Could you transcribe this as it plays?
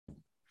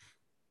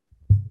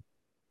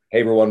Hey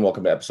everyone,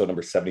 welcome to episode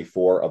number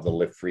 74 of the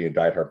Live Free and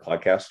Diet Hard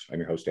podcast. I'm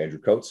your host, Andrew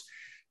Coates,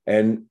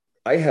 and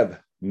I have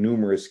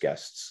numerous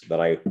guests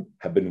that I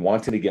have been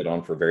wanting to get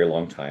on for a very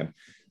long time.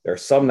 There are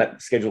some that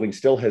scheduling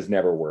still has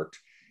never worked.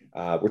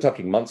 We're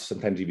talking months,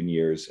 sometimes even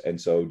years. And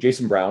so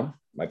Jason Brown,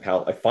 my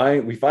pal,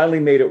 we finally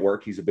made it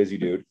work. He's a busy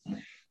dude.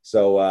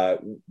 So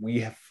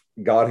we have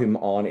got him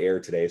on air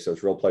today. So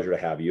it's a real pleasure to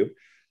have you.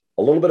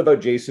 A little bit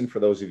about Jason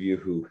for those of you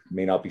who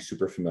may not be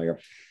super familiar.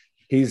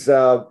 He's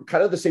kind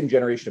of the same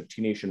generation of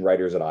T Nation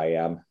writers that I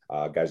am.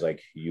 Guys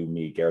like you,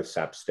 me, Gareth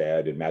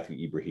Sapstead, and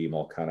Matthew Ibrahim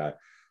all kind of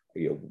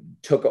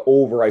took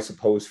over, I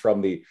suppose,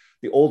 from the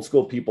old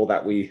school people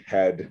that we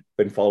had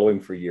been following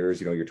for years.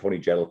 You know, your Tony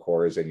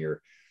Gentilcore's and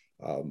your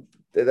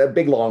that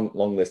big long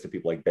list of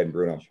people like Ben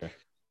Bruno. Sure.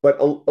 But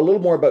a little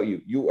more about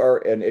you. You are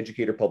an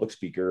educator, public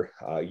speaker.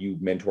 You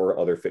mentor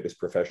other fitness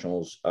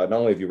professionals. Not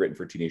only have you written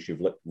for T Nation,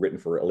 you've written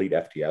for Elite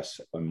FTS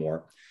and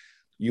more.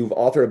 You've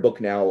authored a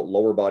book now,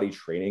 Lower Body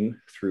Training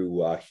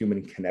Through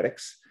Human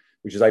Kinetics,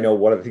 which is, I know,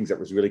 one of the things that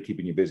was really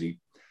keeping you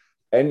busy.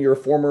 And you're a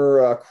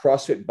former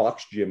CrossFit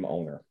box gym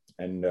owner,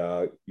 and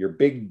you're a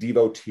big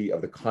devotee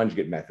of the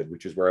conjugate method,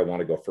 which is where I want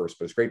to go first.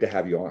 But it's great to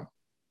have you on.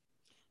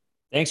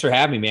 Thanks for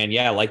having me, man.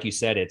 Yeah, like you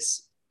said,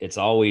 it's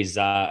always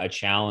a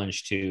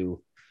challenge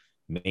to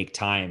make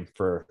time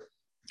for.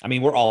 I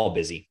mean, we're all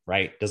busy,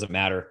 right? Doesn't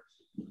matter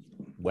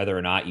whether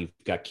or not you've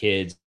got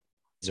kids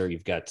or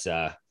you've got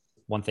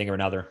one thing or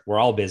another. We're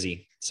all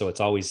busy, so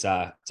it's always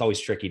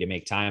tricky to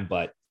make time.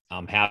 But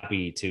I'm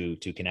happy to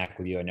connect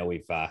with you. I know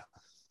we've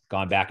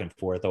gone back and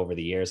forth over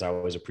the years. I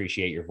always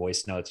appreciate your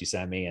voice notes you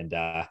send me, and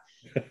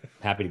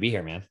happy to be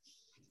here, man.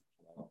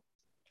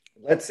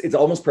 It's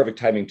almost perfect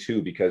timing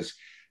too, because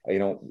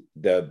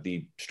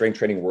the strength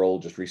training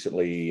world just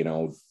recently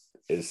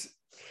is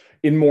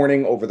in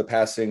mourning over the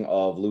passing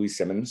of Louie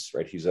Simmons.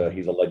 Right, he's a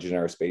legend in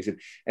our space,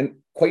 and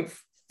quite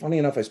funny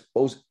enough, I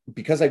suppose,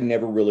 because I've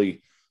never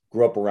really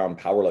grew up around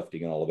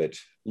powerlifting and all of it,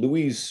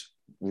 Louie's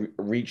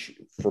reach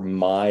for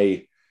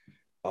my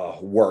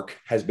work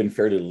has been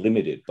fairly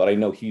limited. But I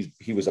know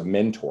he was a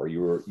mentor.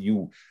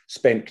 You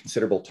spent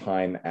considerable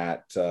time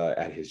at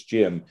his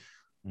gym.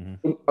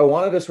 Mm-hmm. I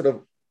wanted to sort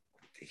of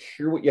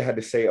hear what you had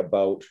to say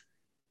about.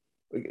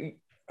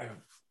 I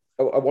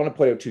want to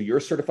point out too, you're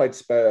a certified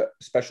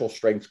special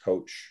strength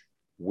coach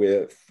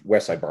with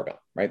Westside Barbell,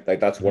 right? Like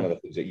that's one of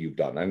the things that you've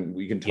done, and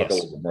we can talk a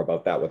little bit more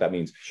about that, what that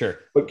means. Sure.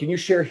 But can you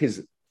share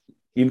his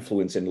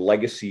influence and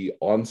legacy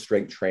on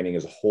strength training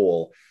as a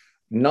whole,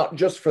 not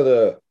just for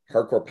the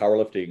hardcore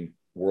powerlifting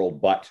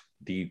world, but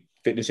the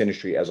fitness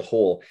industry as a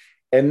whole?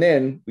 And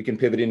then we can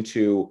pivot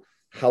into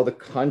how the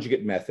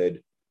conjugate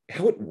method,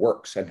 how it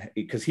works, and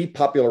because he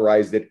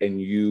popularized it and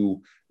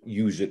you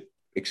use it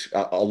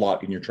a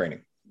lot in your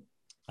training.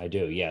 I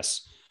do,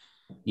 yes.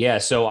 Yeah,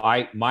 so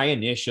my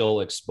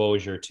initial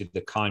exposure to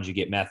the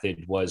conjugate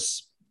method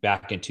was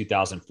back in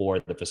 2004.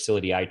 The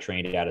facility I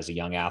trained at as a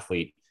young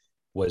athlete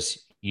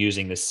was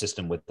using this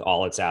system with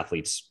all its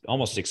athletes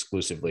almost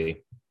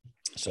exclusively.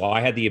 So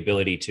I had the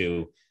ability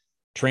to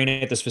train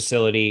at this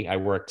facility. I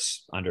worked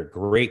under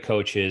great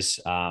coaches.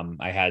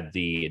 I had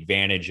the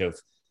advantage of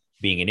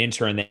being an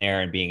intern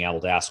there and being able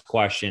to ask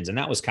questions. And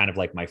that was kind of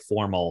like my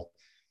formal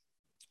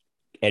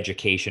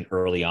education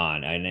early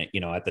on. And,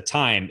 at the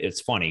time,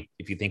 it's funny,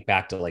 if you think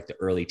back to like the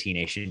early T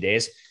Nation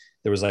days,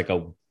 there was like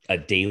a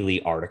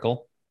daily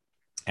article.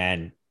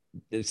 And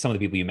some of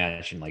the people you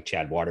mentioned, like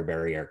Chad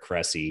Waterbury, Eric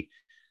Cressy,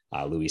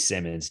 Louie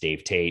Simmons,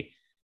 Dave Tate,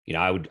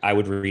 I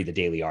would read the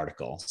daily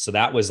article. So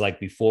that was like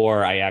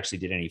before I actually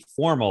did any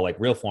formal, like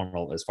real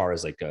formal, as far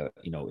as like,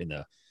 in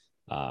the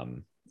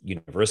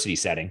university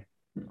setting.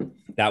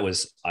 I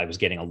was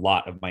getting a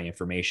lot of my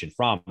information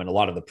from, and a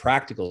lot of the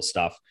practical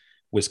stuff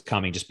was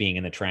coming just being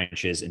in the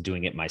trenches and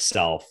doing it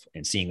myself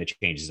and seeing the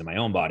changes in my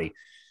own body.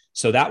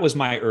 So that was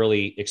my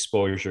early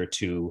exposure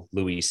to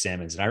Louie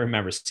Simmons. And I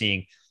remember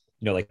seeing,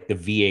 like the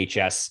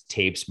VHS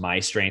tapes my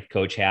strength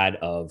coach had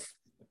of,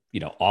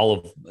 all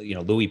of,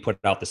 Louie put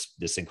out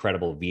this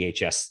incredible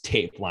VHS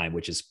tape line,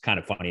 which is kind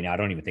of funny. Now I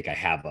don't even think I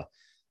have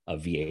a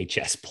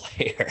VHS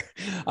player,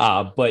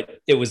 but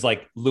it was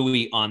like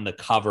Louie on the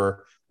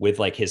cover with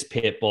like his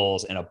pit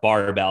bulls and a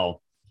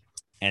barbell.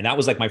 And that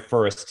was like my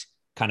first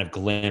kind of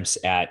glimpse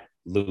at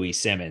Louie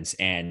Simmons.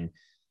 And,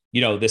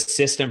 the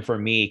system for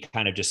me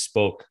kind of just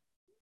spoke,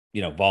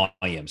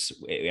 volumes.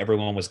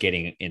 Everyone was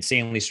getting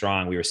insanely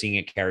strong. We were seeing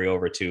it carry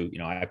over to,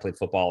 I played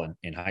football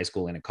in high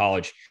school and in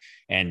college,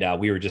 and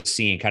we were just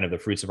seeing kind of the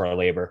fruits of our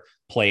labor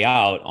play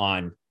out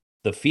on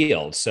the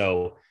field.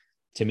 So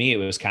to me, it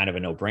was kind of a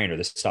no-brainer.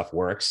 This stuff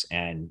works.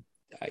 And,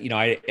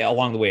 I,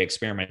 along the way,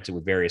 experimented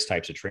with various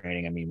types of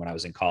training. I mean, when I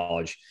was in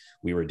college,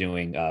 we were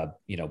doing,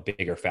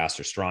 bigger,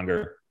 faster,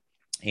 stronger.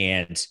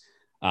 And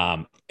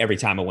every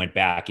time I went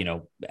back,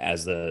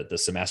 as the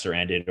semester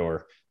ended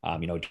or,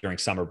 during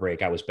summer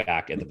break, I was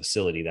back at the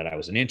facility that I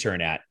was an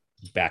intern at,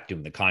 back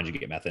doing the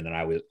conjugate method. And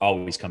I would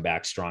always come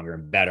back stronger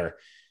and better.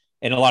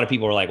 And a lot of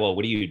people were like, well,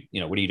 what are you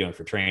doing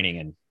for training?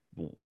 And,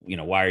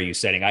 why are you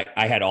setting?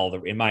 I had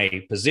in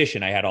my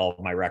position, I had all of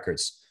my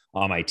records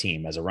on my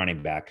team as a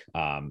running back,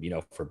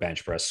 for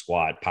bench press,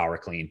 squat, power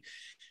clean.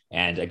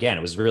 And again,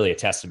 it was really a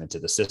testament to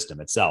the system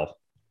itself.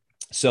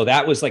 So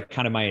that was like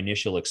kind of my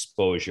initial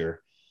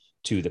exposure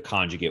to the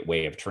conjugate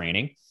way of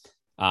training.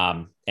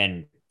 And,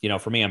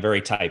 for me, I'm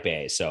very type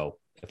A. So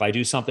if I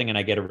do something and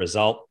I get a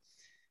result,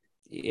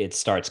 it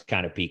starts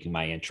kind of piquing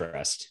my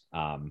interest.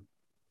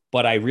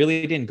 But I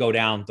really didn't go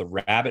down the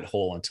rabbit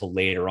hole until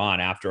later on,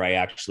 after I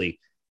actually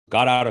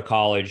got out of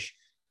college,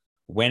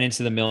 went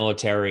into the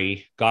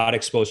military, got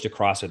exposed to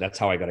CrossFit. That's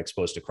how I got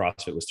exposed to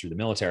CrossFit, was through the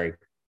military.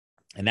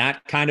 And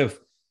that kind of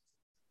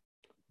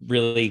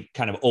really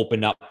kind of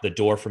opened up the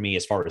door for me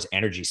as far as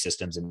energy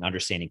systems and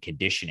understanding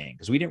conditioning,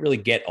 because we didn't really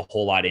get a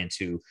whole lot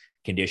into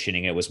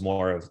conditioning. It was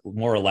more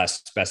or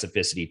less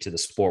specificity to the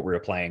sport we were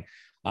playing.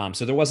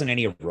 So there wasn't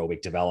any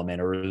aerobic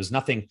development, or there was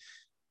nothing,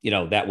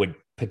 that would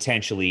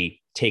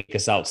potentially take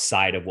us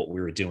outside of what we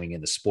were doing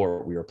in the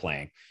sport we were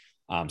playing.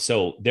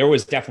 So there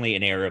was definitely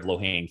an area of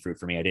low-hanging fruit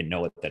for me. I didn't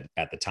know it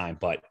at the time,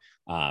 but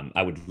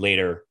I would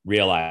later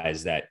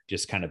realize that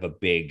just kind of a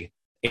big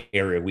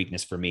area of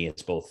weakness for me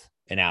as both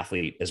an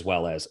athlete as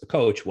well as a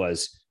coach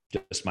was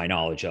just my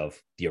knowledge of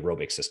the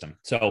aerobic system.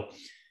 So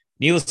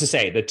needless to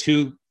say, the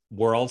two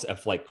worlds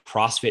of like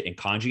CrossFit and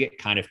conjugate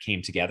kind of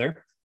came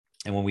together.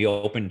 And when we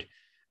opened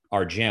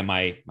our gym,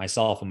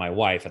 myself and my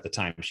wife at the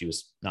time, she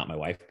was not my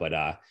wife,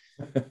 but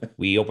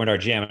we opened our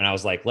gym, and I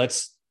was like,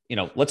 let's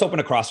open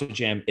a CrossFit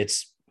gym.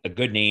 It's a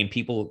good name.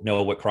 People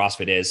know what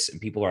CrossFit is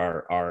and people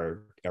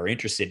are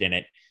interested in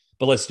it,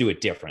 but let's do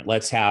it different.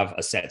 Let's have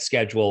a set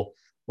schedule.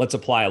 Let's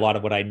apply a lot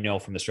of what I know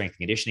from the strength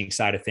and conditioning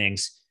side of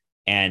things,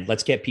 and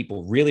let's get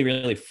people really,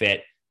 really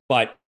fit,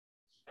 but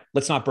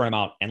let's not burn them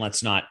out, and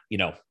let's not,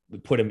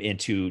 put them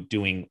into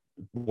doing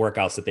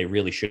workouts that they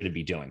really shouldn't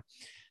be doing.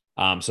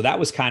 So that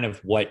was kind of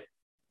what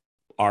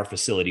our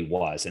facility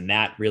was. And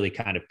that really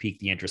kind of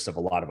piqued the interest of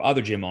a lot of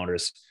other gym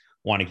owners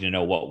wanting to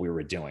know what we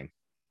were doing.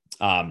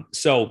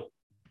 So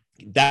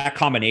that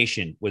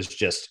combination was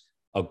just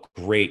a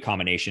great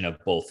combination of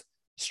both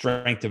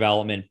strength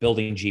development,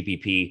 building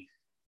GPP,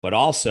 but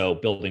also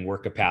building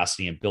work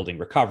capacity and building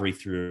recovery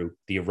through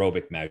the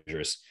aerobic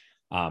measures.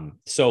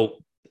 So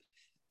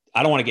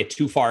I don't want to get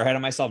too far ahead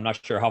of myself. I'm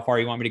not sure how far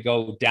you want me to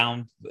go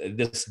down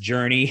this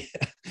journey,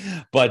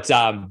 but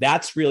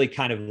that's really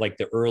kind of like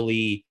the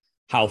early,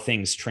 how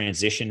things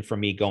transitioned for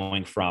me,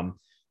 going from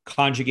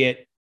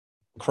conjugate,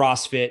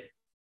 CrossFit,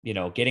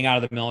 getting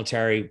out of the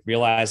military,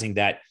 realizing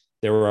that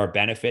there were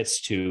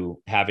benefits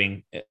to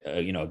having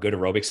a good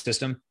aerobic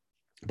system,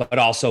 but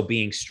also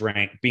being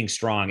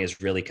strong is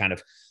really kind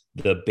of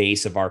the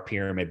base of our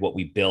pyramid, what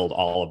we build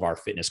all of our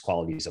fitness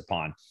qualities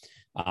upon.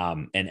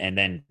 And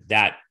then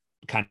that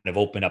kind of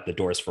opened up the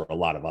doors for a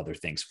lot of other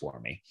things for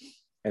me.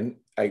 And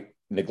I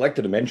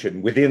neglected to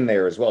mention within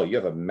there as well, you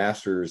have a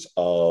master's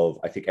of,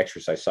 I think,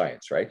 exercise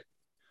science, right? So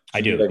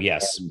I do,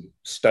 yes.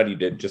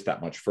 Studied it just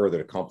that much further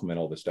to complement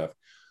all this stuff.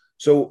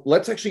 So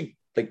let's actually,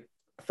 like,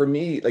 for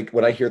me, like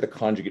when I hear the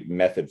conjugate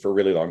method for a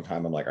really long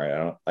time, I'm like, all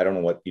right, I don't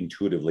know what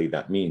intuitively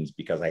that means,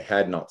 because I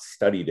had not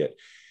studied it.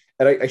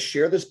 And I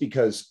share this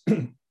because there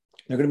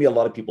are going to be a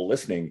lot of people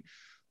listening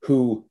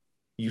who,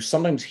 you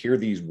sometimes hear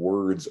these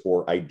words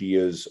or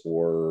ideas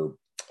or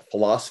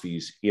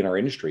philosophies in our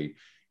industry,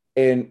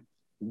 and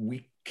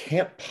we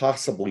can't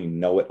possibly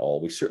know it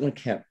all. We certainly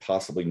can't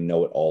possibly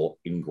know it all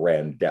in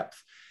grand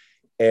depth.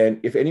 And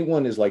if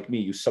anyone is like me,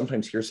 you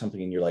sometimes hear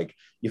something and you're like,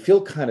 you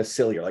feel kind of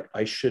silly. You're like,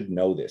 I should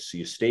know this. So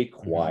you stay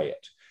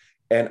quiet.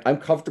 Mm-hmm. And I'm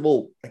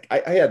comfortable. Like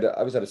I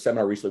was at a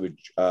seminar recently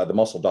with the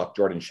muscle doc,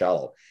 Jordan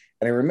Shallow.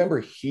 And I remember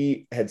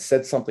he had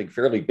said something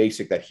fairly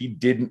basic that he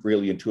didn't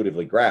really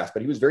intuitively grasp,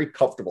 but he was very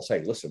comfortable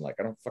saying, listen, like,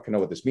 I don't fucking know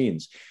what this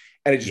means.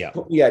 And it just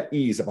put me at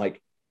ease. I'm like,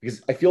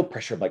 because I feel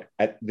pressure. Like,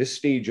 at this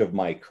stage of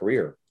my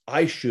career,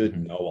 I should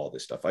know all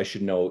this stuff. I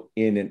should know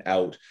in and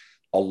out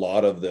a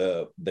lot of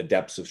the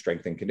depths of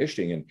strength and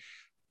conditioning. And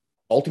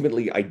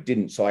ultimately I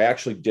didn't. So I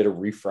actually did a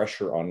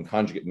refresher on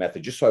conjugate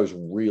method, just so I was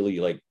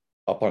really like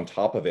up on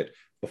top of it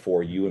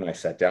before you and I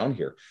sat down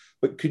here.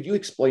 But could you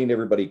explain to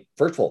everybody,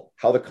 first of all,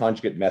 how the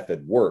conjugate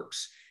method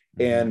works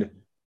and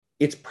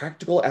its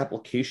practical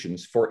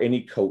applications for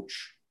any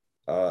coach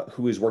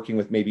who is working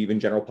with maybe even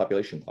general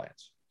population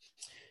clients?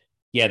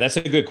 Yeah, that's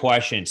a good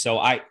question. So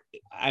I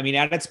mean,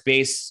 at its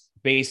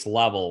base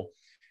level,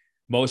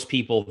 most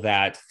people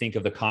that think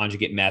of the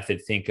conjugate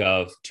method think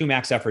of 2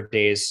 max effort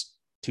days,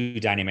 2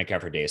 dynamic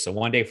effort days. So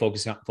one day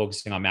focusing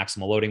on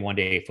maximal loading, one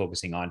day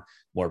focusing on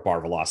more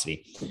bar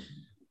velocity.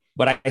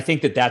 But I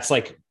think that's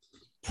like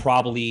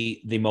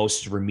probably the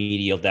most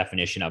remedial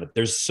definition of it.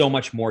 There's so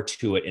much more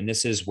to it. And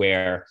this is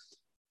where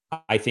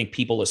I think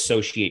people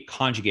associate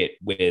conjugate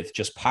with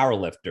just power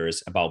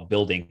lifters, about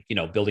building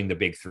the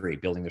big 3,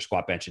 building their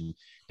squat, bench, and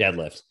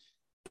deadlift.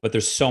 But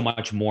there's so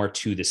much more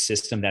to the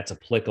system that's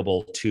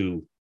applicable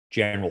to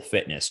general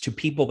fitness, to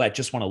people that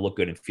just want to look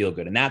good and feel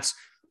good. And that's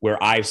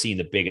where I've seen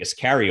the biggest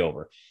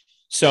carryover.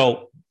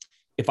 So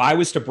if I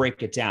was to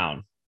break it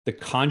down, the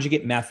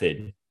conjugate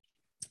method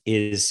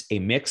is a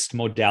mixed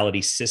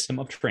modality system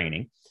of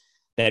training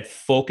that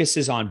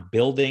focuses on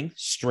building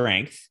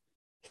strength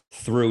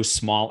through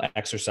small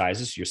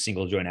exercises, your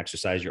single joint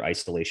exercise, your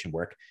isolation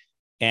work.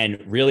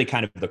 And really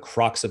kind of the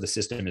crux of the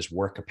system is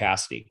work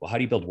capacity. Well, how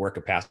do you build work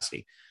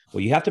capacity?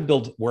 Well, you have to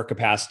build work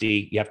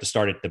capacity. You have to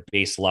start at the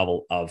base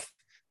level of,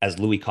 as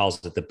Louis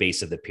calls it, the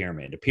base of the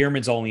pyramid. The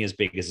pyramid's only as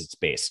big as its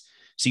base.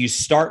 So you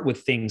start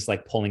with things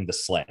like pulling the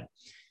sled.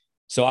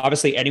 So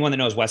obviously anyone that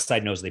knows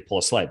Westside knows they pull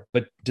a sled,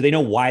 but do they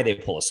know why they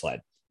pull a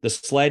sled? The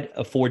sled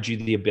affords you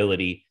the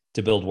ability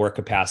to build work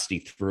capacity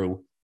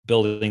through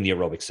building the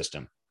aerobic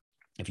system.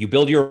 If you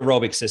build your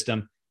aerobic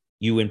system,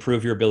 you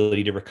improve your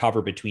ability to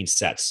recover between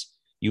sets.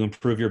 You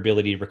improve your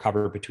ability to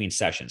recover between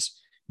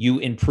sessions. You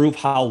improve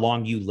how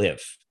long you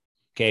live.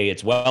 Okay.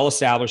 It's well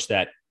established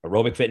that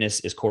aerobic fitness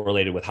is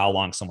correlated with how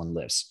long someone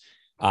lives.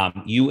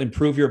 You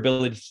improve your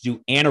ability to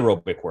do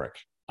anaerobic work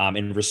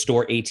and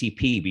restore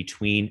ATP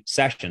between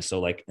sessions. So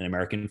like an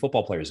American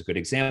football player is a good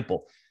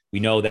example. We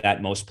know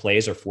that most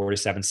plays are 4 to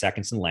 7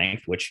 seconds in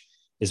length, which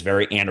is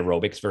very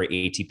anaerobic. It's very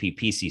ATP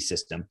PC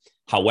system.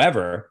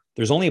 However,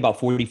 there's only about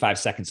 45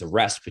 seconds of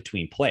rest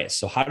between plays.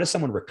 So how does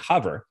someone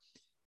recover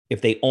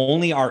if they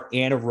only are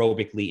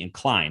anaerobically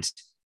inclined?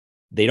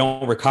 They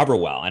don't recover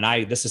well.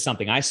 And this is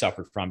something I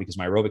suffered from because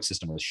my aerobic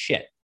system was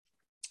shit.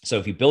 So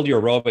if you build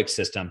your aerobic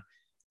system,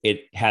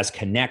 it has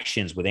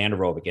connections with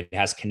anaerobic. It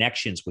has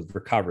connections with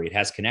recovery. It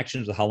has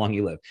connections with how long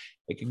you live.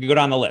 It can go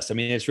down the list. I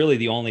mean, it's really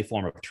the only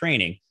form of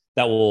training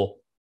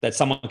that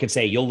someone can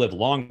say you'll live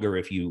longer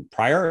if you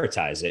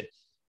prioritize it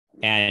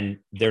and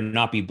there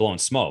not be blown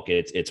smoke.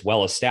 It's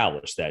well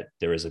established that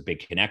there is a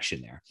big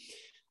connection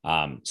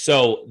there.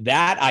 So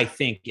that I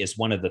think is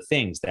one of the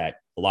things that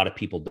a lot of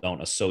people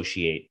don't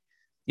associate.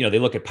 You know, they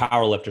look at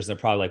powerlifters and they're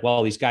probably like,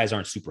 well, these guys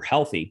aren't super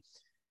healthy,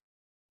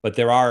 but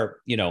there's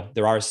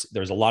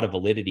a lot of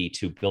validity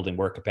to building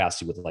work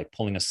capacity with like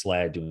pulling a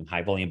sled, doing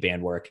high volume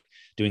band work,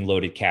 doing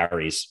loaded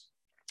carries,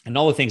 and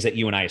all the things that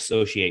you and I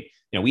associate.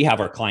 You know, we have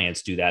our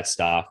clients do that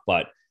stuff,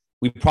 but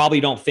we probably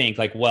don't think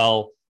like,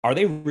 well, are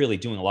they really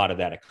doing a lot of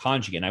that at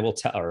Conjugate? And I will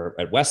tell, or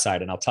at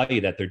Westside, and I'll tell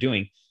you that they're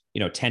doing,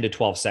 10 to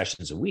 12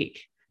 sessions a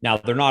week. Now,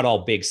 they're not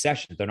all big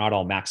sessions. They're not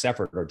all max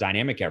effort or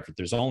dynamic effort.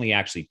 There's only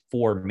actually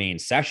 4 main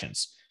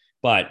sessions,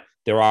 but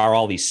there are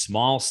all these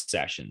small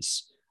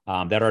sessions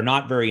that are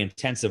not very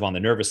intensive on the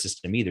nervous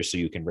system either, so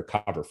you can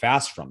recover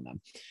fast from them.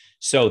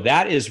 So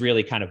that is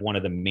really kind of one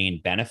of the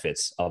main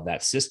benefits of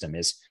that system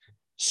is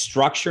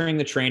structuring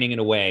the training in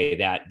a way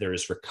that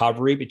there's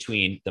recovery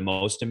between the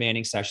most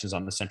demanding sessions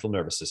on the central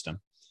nervous system,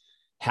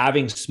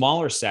 having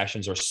smaller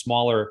sessions or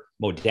smaller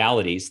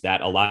modalities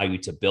that allow you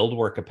to build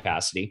work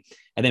capacity,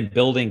 and then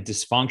building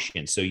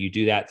dysfunction. So you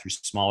do that through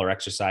smaller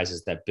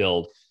exercises that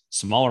build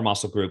smaller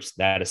muscle groups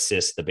that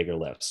assist the bigger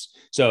lifts.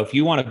 So if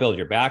you want to build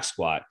your back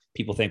squat,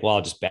 people think, well,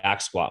 I'll just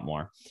back squat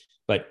more,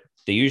 but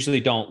they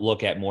usually don't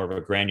look at more of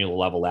a granular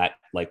level at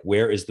like,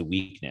 where is the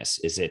weakness?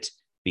 Is it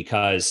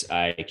because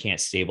I can't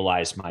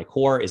stabilize my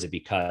core? Is it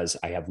because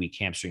I have weak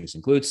hamstrings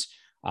and glutes?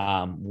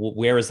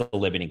 Where is the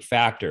limiting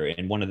factor?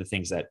 And one of the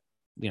things that,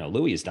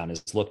 Louis has done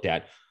is looked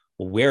at,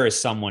 well, where is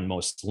someone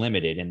most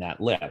limited in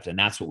that lift? And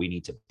that's what we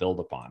need to build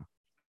upon.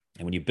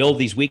 And when you build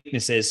these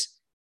weaknesses,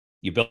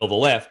 you build the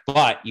lift,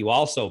 but you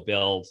also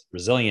build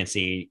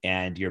resiliency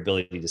and your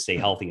ability to stay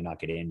healthy and not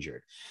get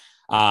injured.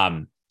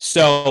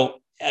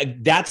 So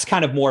that's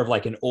kind of more of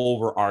like an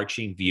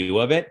overarching view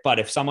of it. But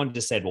if someone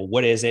just said, well,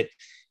 what is it?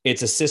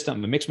 It's a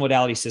system, a mixed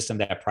modality system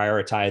that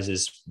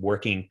prioritizes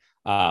working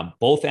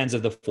both ends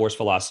of the force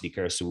velocity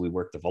curve. So we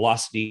work the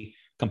velocity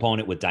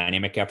component with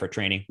dynamic effort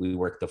training. We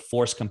work the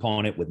force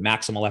component with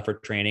maximal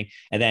effort training.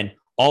 And then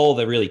all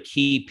the really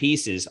key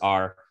pieces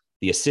are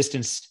the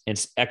assistance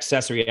and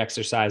accessory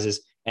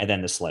exercises, and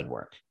then the sled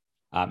work.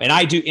 And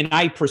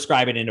I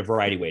prescribe it in a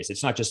variety of ways.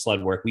 It's not just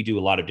sled work. We do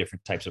a lot of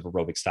different types of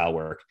aerobic style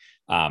work.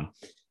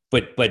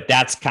 But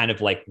that's kind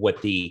of like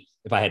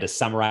if I had to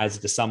summarize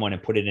it to someone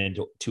and put it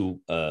into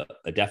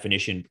a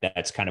definition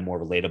that's kind of more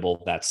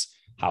relatable, that's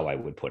how I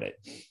would put it.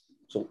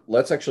 So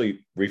let's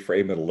actually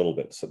reframe it a little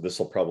bit. So this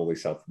will probably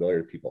sound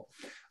familiar to people.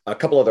 A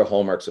couple other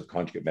hallmarks of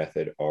conjugate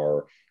method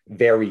are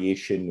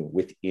variation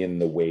within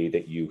the way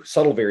that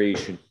subtle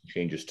variation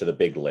changes to the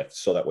big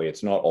lifts. So that way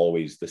it's not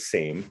always the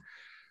same.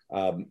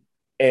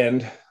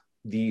 And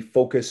the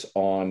focus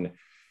on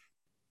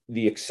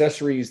the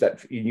accessories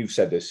that, and you've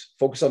said this,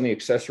 focus on the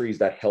accessories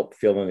that help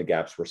fill in the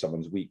gaps where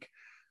someone's weak.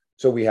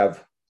 So we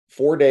have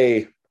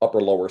 4-day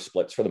upper lower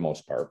splits for the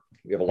most part.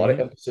 We have a lot of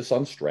emphasis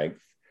on strength.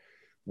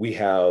 We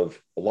have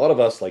a lot of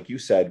us, like you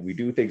said, we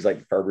do things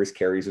like Farber's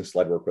carries and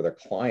sled work with our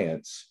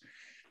clients,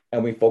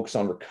 and we focus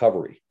on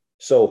recovery.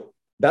 So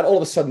that all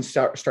of a sudden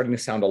starting to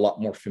sound a lot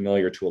more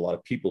familiar to a lot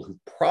of people who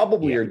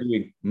probably are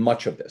doing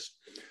much of this.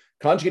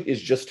 Conjugate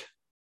is just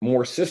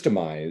more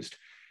systemized,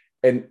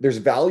 and there's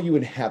value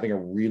in having a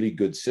really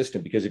good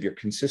system, because if you're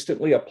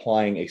consistently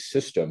applying a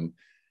system,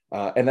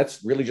 and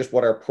that's really just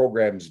what our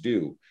programs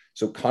do.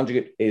 So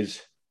Conjugate is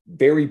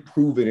very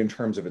proven in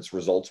terms of its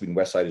results. I mean,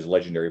 Westside is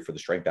legendary for the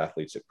strength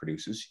athletes it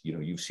produces.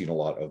 You've seen a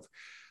lot of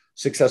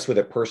success with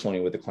it personally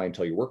with the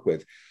clientele you work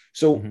with.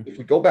 So if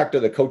we go back to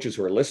the coaches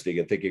who are listening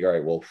and thinking, all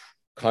right, well,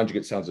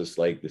 conjugate sounds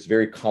like this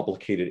very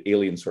complicated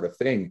alien sort of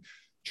thing.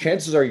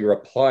 Chances are you're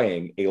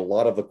applying a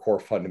lot of the core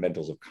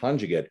fundamentals of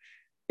conjugate.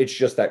 It's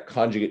just that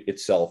conjugate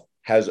itself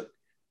has,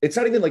 it's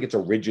not even like it's a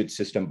rigid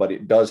system, but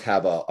it does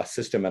have a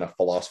system and a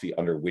philosophy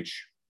under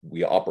which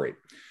we operate.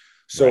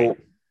 So right.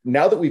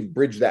 Now that we've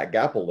bridged that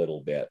gap a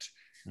little bit,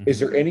 is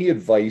there any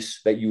advice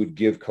that you would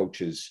give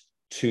coaches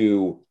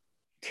to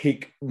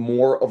take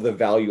more of the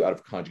value out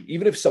of conjugate?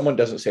 Even if someone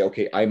doesn't say,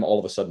 okay, I'm all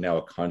of a sudden now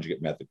a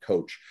conjugate method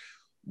coach,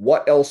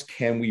 what else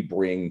can we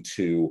bring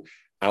to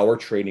our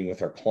training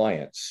with our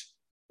clients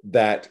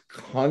that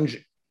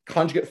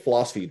conjugate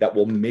philosophy that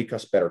will make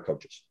us better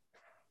coaches?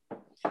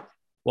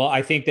 Well,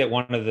 I think that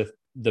one of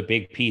the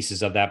big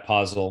pieces of that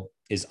puzzle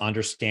is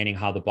understanding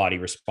how the body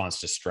responds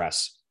to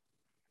stress.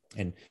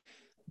 And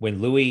when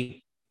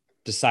Louis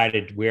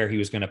decided where he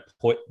was going to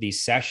put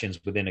these sessions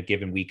within a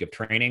given week of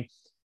training,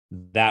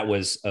 that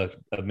was a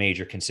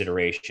major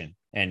consideration.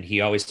 And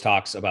he always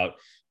talks about,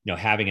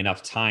 having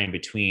enough time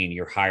between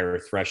your higher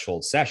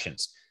threshold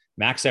sessions.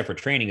 Max effort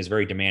training is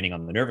very demanding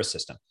on the nervous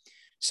system.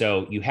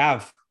 So you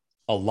have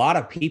a lot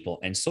of people,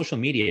 and social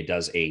media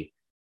does a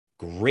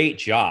great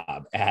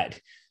job at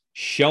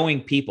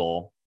showing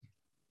people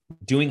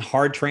doing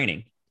hard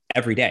training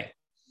every day.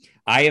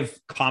 I have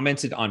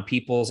commented on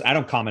I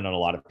don't comment on a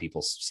lot of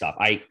people's stuff.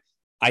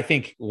 I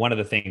think one of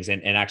the things,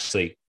 and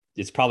actually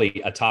it's probably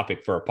a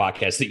topic for a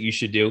podcast that you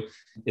should do,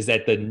 is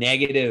that the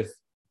negative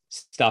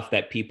stuff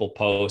that people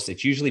post,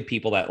 it's usually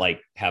people that like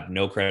have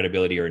no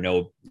credibility or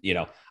no,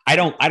 I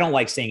don't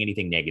like saying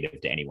anything negative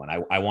to anyone.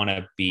 I want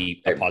to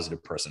be a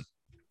positive person.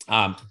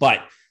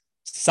 But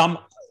some,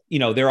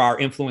 there are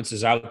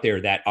influencers out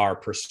there that are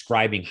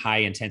prescribing high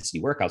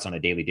intensity workouts on a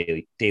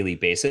daily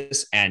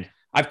basis. And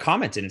I've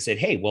commented and said,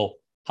 hey, well,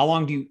 how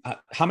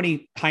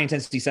many high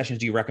intensity sessions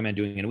do you recommend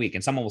doing in a week?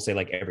 And someone will say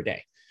like every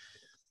day.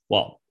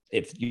 Well,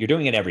 if you're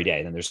doing it every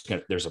day, then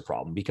there's a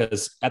problem,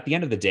 because at the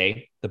end of the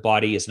day, the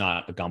body is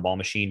not a gumball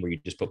machine where you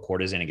just put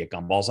quarters in and get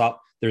gumballs out.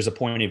 There's a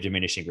point of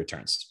diminishing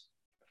returns.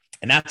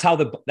 And that's how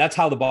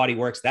the body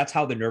works. That's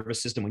how the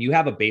nervous system, when you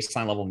have a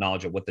baseline level of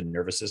knowledge of what the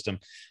nervous system,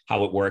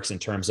 how it works in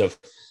terms of,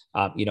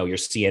 your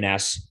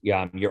CNS,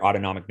 your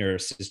autonomic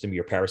nervous system,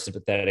 your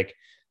parasympathetic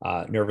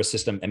nervous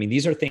system. I mean,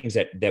 these are things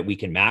that we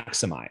can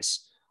maximize.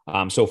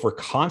 So if we're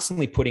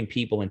constantly putting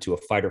people into a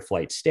fight or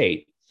flight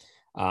state,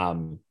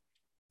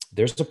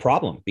 there's a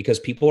problem,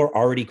 because people are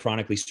already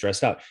chronically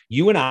stressed out.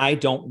 You and I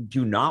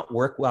do not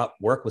work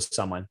with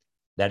someone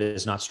that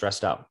is not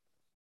stressed out.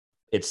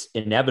 It's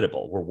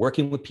inevitable. We're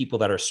working with people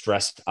that are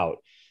stressed out.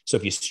 So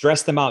if you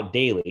stress them out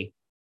daily,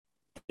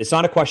 it's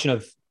not a question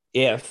of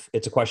if,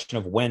 it's a question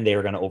of when they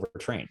are going to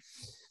overtrain.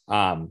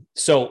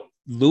 So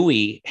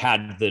Louis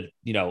had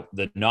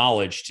the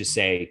knowledge to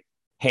say,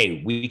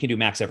 hey, we can do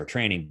max effort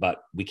training,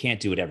 but we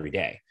can't do it every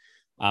day.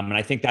 And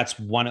I think that's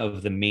one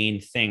of the main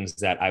things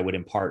that I would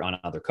impart on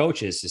other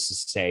coaches, is to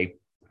say,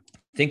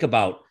 think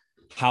about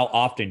how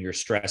often you're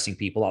stressing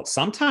people out.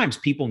 Sometimes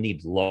people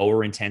need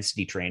lower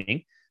intensity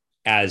training,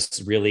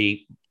 as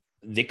really,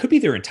 they could be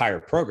their entire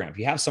program. If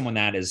you have someone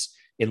that is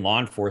in law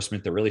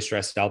enforcement, they're really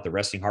stressed out, the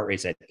resting heart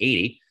rate's at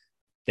 80,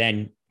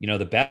 then,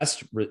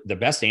 the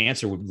best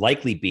answer would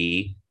likely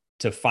be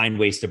to find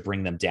ways to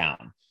bring them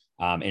down,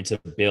 and to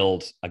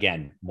build,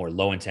 again, more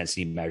low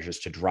intensity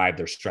measures to drive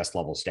their stress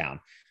levels down.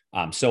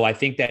 So I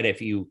think that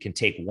if you can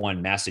take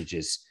one message,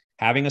 is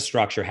having a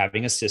structure,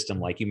 having a system,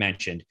 like you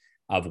mentioned,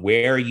 of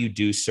where you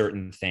do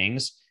certain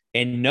things,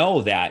 and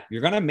know that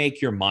you're going to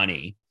make your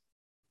money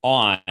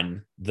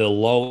on the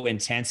low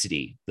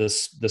intensity, the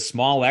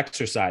small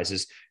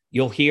exercises.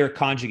 You'll hear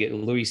conjugate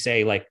Louis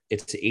say like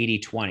it's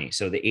 80-20.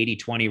 So the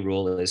 80-20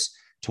 rule is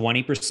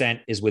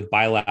 20% is with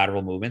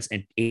bilateral movements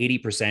and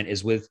 80%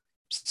 is with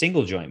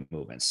single joint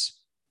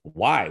movements.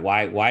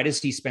 Why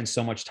does he spend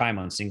so much time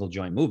on single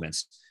joint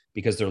movements?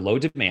 Because they're low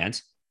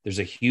demand, there's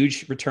a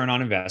huge return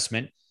on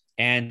investment,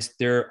 and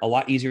they're a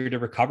lot easier to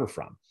recover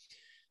from.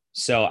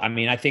 So, I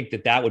mean, I think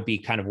that would be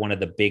kind of one of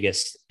the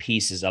biggest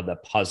pieces of the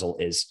puzzle,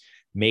 is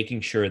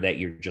making sure that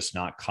you're just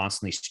not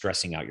constantly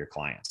stressing out your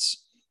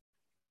clients.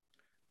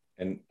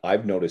 And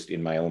I've noticed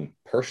in my own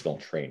personal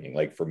training,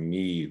 like for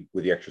me,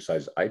 with the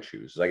exercise I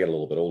choose, as I get a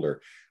little bit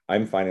older,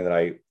 I'm finding that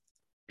I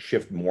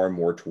shift more and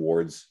more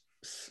towards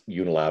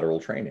unilateral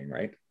training,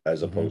 right?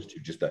 As opposed to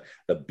just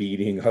the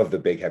beating of the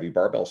big heavy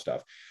barbell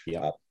stuff.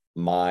 Yeah.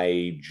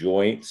 My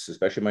joints,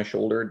 especially my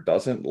shoulder,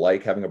 doesn't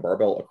like having a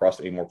barbell across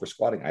anymore for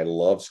squatting. I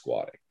love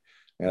squatting.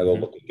 And I go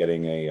look at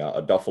getting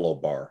a Duffalo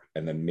bar,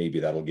 and then maybe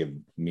that'll give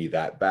me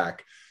that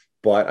back.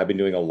 But I've been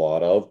doing a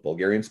lot of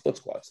Bulgarian split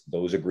squats.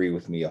 Those agree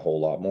with me a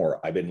whole lot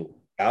more. I've been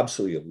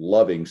absolutely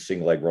loving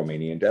single leg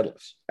Romanian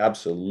deadlifts.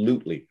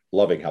 Absolutely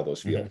loving how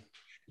those feel.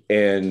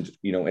 And,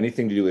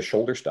 anything to do with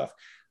shoulder stuff.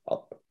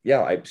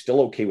 I'm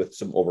still okay with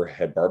some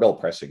overhead barbell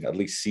pressing, at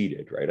least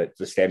seated, right?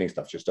 The standing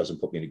stuff just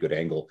doesn't put me in a good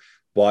angle,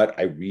 but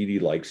I really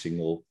like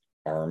single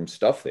arm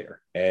stuff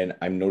there. And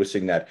I'm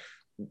noticing that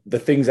the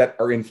things that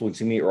are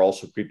influencing me are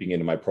also creeping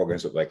into my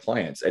programs with my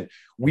clients. And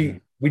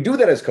we do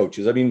that as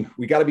coaches. I mean,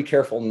 we got to be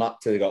careful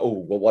not to go,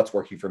 oh, well, what's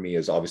working for me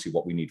is obviously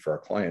what we need for our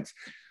clients.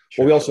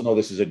 Sure. But we also know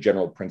this is a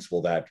general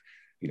principle that,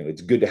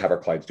 it's good to have our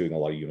clients doing a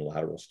lot of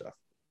unilateral stuff.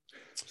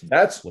 So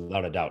that's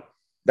without a doubt.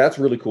 That's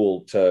really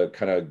cool to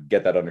kind of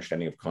get that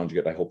understanding of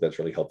conjugate. I hope that's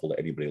really helpful to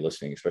anybody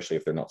listening, especially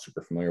if they're not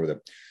super familiar with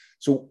it.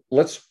 So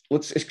let's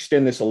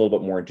extend this a little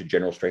bit more into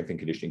general strength and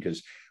conditioning,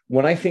 because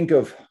when I think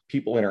of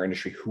people in our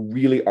industry who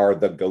really are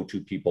the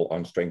go-to people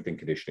on strength and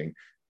conditioning,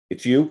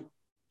 it's you,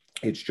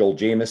 it's Joel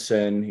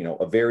Jamieson,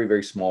 a very,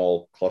 very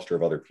small cluster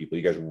of other people.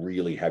 You guys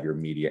really have your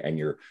media and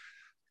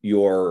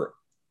your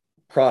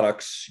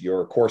products,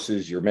 your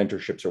courses, your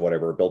mentorships or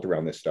whatever are built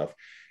around this stuff.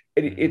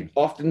 It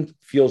often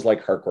feels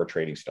like hardcore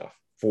training stuff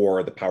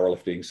for the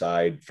powerlifting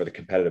side, for the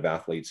competitive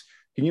athletes.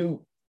 Can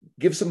you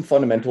give some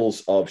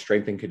fundamentals of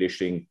strength and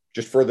conditioning,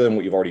 just further than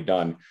what you've already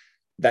done,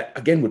 that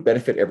again would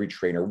benefit every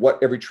trainer, what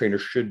every trainer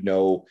should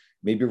know,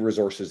 maybe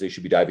resources they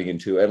should be diving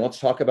into? And let's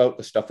talk about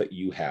the stuff that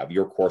you have,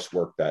 your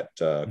coursework that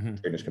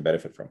trainers can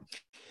benefit from.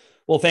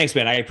 Well, thanks,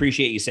 man. I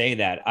appreciate you saying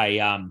that.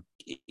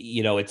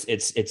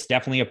 It's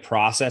definitely a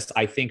process.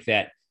 I think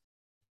that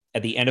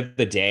at the end of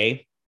the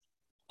day,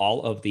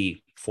 all of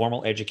the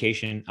formal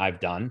education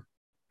I've done,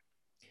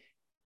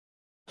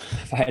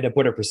 if I had to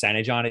put a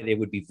percentage on it, it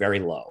would be very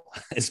low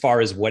as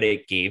far as what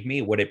it gave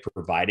me, what it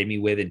provided me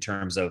with in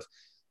terms of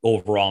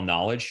overall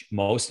knowledge.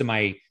 Most of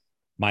my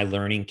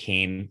learning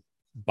came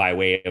by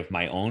way of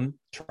my own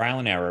trial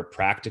and error,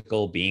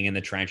 practical, being in the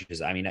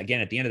trenches. I mean,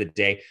 again, at the end of the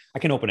day, I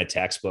can open a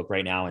textbook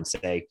right now and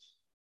say,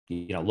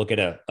 look at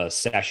a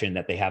session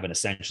that they have in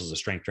Essentials of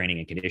Strength Training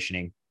and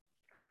Conditioning,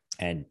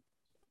 and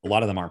a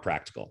lot of them aren't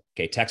practical.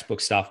 Okay.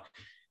 Textbook stuff,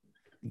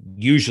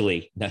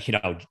 usually,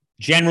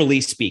 generally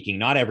speaking,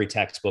 not every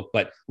textbook,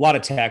 but a lot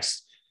of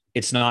texts,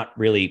 it's not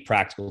really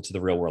practical to the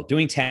real world.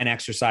 Doing 10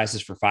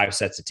 exercises for 5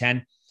 sets of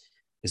 10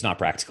 is not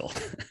practical.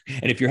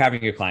 And if you're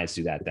having your clients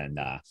do that, then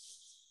I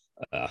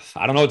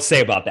don't know what to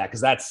say about that,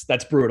 because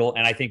that's brutal.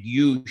 And I think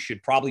you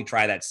should probably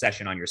try that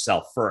session on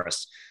yourself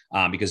first,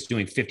 because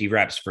doing 50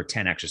 reps for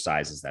 10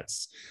 exercises,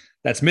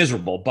 that's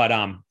miserable. But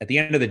at the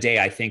end of the day,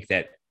 I think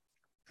that,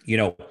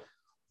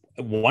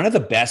 one of the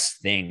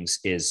best things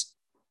is,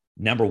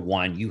 number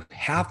one, you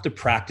have to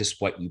practice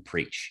what you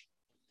preach.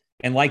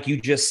 And like you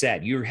just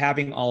said, you're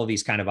having all of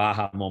these kind of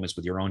aha moments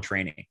with your own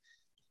training.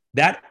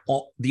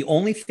 The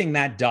only thing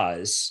that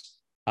does,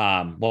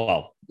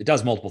 it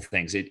does multiple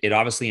things. It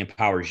obviously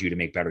empowers you to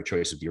make better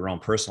choices with your own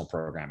personal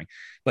programming,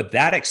 but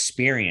that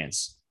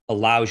experience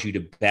allows you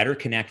to better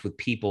connect with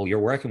people you're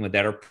working with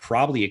that are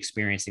probably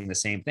experiencing the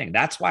same thing.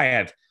 That's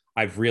why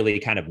I've really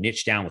kind of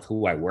niched down with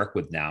who I work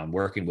with now and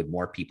working with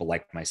more people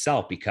like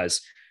myself, because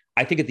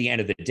I think at the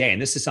end of the day,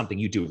 and this is something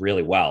you do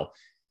really well,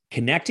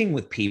 connecting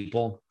with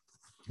people,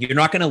 you're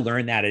not going to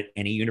learn that at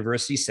any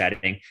university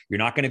setting. You're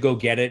not going to go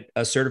get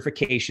a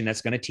certification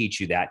that's going to teach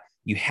you that.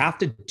 You have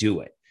to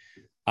do it.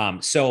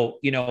 So,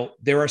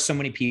 there are so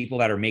many people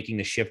that are making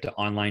the shift to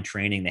online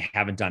training. They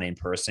haven't done in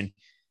person.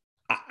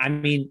 I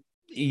mean,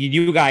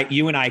 you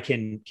and I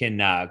can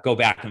go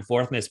back and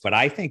forth on this, but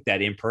I think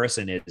that in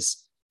person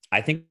I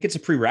think it's a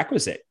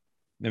prerequisite.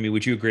 I mean,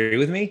 would you agree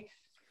with me?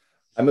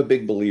 I'm a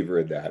big believer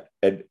in that.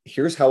 And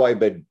here's how you've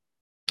been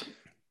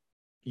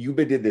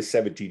did this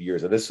 17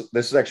 years. And this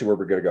is actually where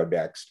we're going to go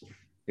next.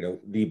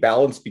 The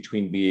balance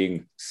between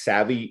being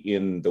savvy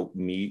in the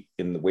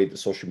way that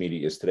social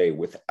media is today,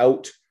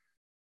 without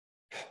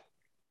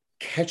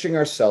catching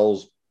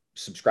ourselves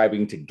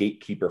subscribing to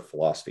gatekeeper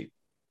philosophy.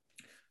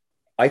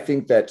 I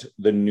think that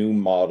the new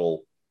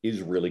model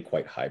is really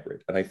quite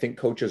hybrid. And I think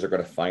coaches are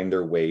going to find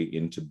their way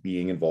into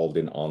being involved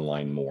in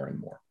online more and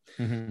more.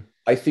 Mm-hmm.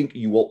 I think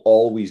you will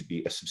always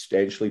be a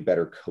substantially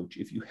better coach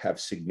if you have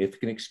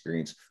significant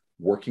experience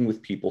working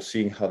with people,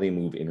 seeing how they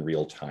move in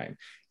real time.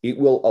 It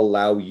will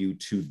allow you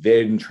to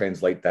then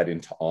translate that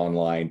into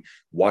online,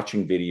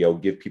 watching video,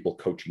 give people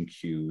coaching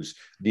cues,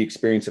 the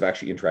experience of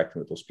actually interacting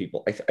with those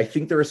people. I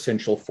think they're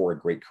essential for a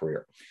great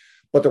career.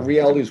 But the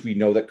reality is we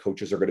know that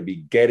coaches are going to be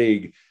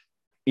getting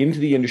into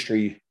the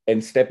industry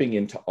and stepping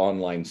into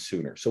online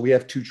sooner. So we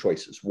have two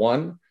choices.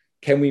 One,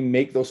 can we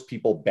make those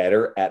people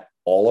better at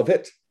all of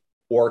it?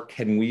 Or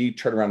can we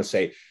turn around and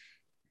say,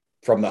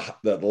 from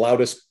the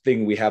loudest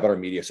thing we have on our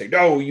media, say,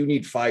 no, you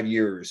need 5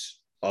 years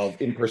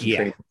of in-person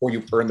training before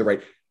you've earned the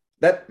right.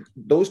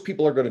 Those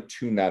people are going to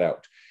tune that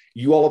out.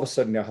 You all of a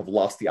sudden now have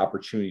lost the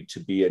opportunity to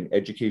be an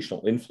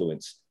educational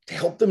influence to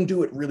help them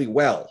do it really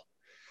well.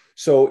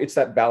 So it's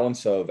that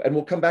balance of, and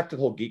we'll come back to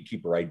the whole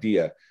gatekeeper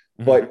idea,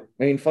 but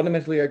I mean,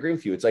 fundamentally, I agree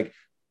with you. It's like,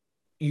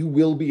 you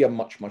will be a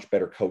much, much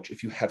better coach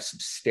if you have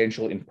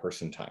substantial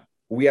in-person time.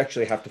 We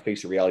actually have to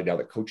face a reality now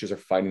that coaches are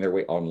finding their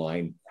way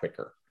online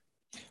quicker.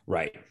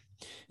 Right.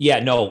 Yeah,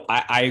 no,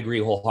 I agree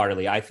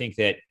wholeheartedly. I think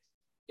that,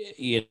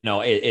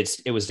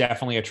 it was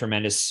definitely a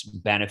tremendous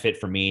benefit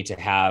for me to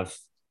have,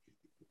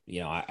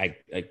 I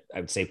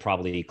would say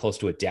probably close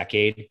to a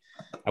decade.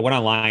 I went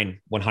online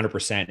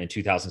 100% in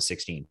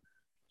 2016,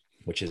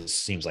 which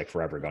seems like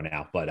forever ago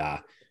now, but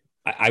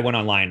I went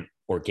online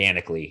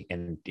organically.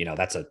 And,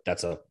 that's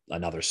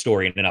another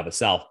story in and of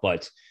itself,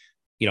 but,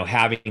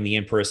 having the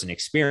in-person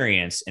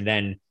experience and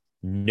then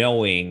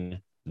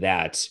knowing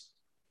that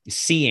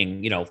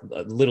seeing,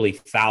 literally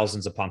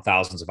thousands upon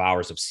thousands of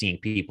hours of seeing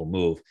people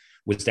move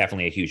was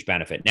definitely a huge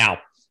benefit. Now,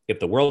 if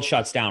the world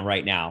shuts down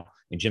right now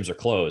and gyms are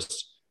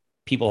closed,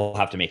 people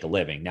have to make a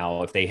living.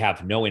 Now, if they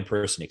have no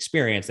in-person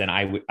experience, then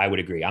I would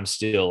agree. I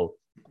still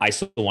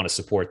want to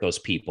support those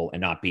people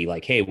and not be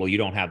like, hey, well, you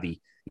don't have the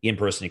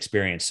in-person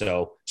experience,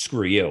 so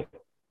screw you.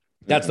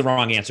 That's the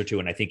wrong answer to,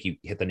 and I think you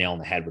hit the nail on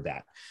the head with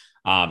that.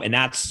 And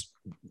that's,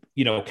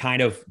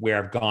 kind of where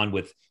I've gone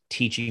with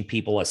teaching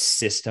people a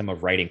system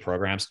of writing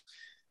programs.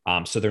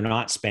 So they're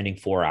not spending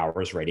 4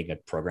 hours writing a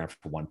program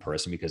for one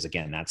person, because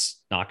again,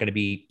 that's not going to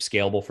be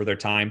scalable for their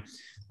time.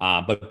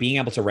 But being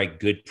able to write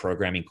good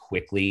programming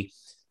quickly,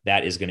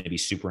 that is going to be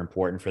super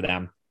important for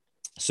them.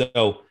 So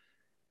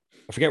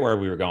I forget where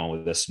we were going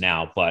with this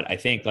now, but I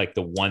think like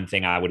the one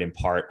thing I would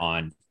impart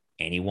on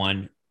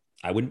anyone,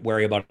 I wouldn't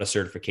worry about a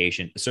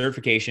certification. A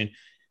certification,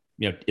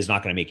 is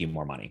not going to make you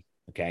more money.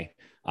 Okay.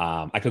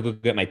 I could go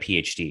get my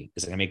PhD.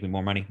 Is it going to make me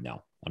more money?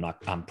 No, I'm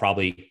not. I'm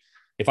probably,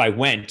 if I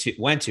went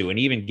to, and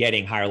even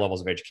getting higher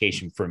levels of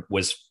education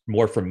was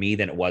more for me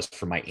than it was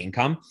for my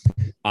income.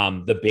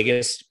 The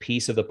biggest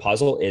piece of the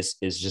puzzle is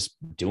just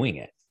doing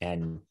it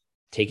and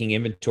taking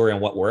inventory on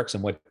what works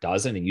and what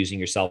doesn't, and using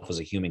yourself as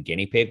a human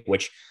guinea pig,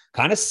 which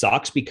kind of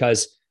sucks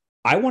because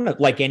I want to,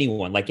 like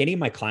anyone, like any of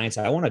my clients,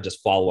 I want to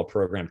just follow a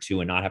program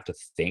too and not have to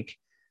think.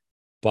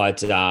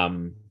 But,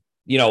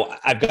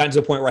 I've gotten to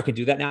a point where I can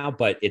do that now,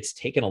 but it's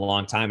taken a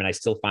long time. And I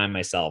still find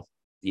myself,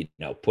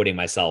 putting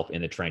myself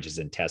in the trenches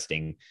and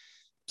testing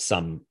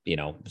some,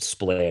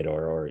 split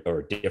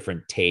or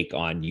different take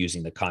on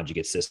using the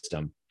conjugate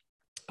system.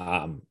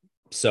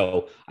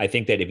 So I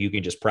think that if you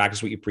can just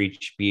practice what you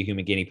preach, be a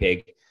human guinea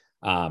pig,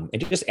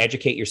 and just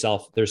educate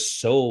yourself, there's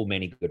so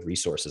many good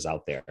resources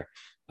out there.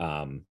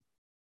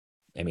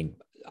 I mean,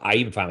 I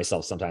even find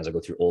myself sometimes I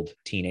go through old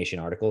T Nation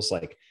articles,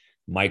 like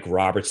Mike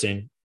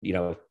Robertson,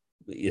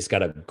 he's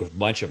got a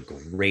bunch of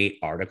great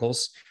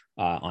articles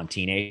on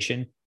T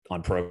Nation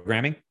on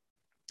programming.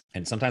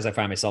 And sometimes I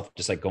find myself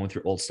just like going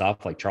through old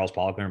stuff like Charles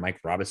Poliquin or Mike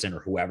Robertson or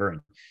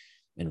whoever,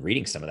 and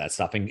reading some of that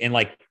stuff and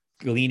like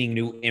gleaning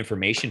new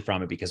information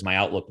from it, because my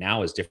outlook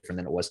now is different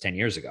than it was 10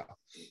 years ago.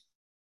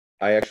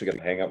 I actually got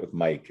to hang out with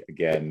Mike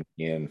again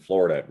in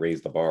Florida at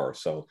Raise the Bar.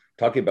 So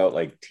talking about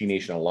like T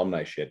Nation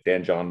alumni shit,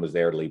 Dan John was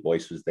there, Lee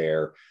Boyce was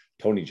there,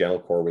 Tony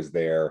Gentilcore was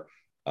there.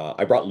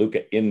 I brought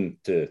Luca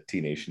into T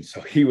Nation,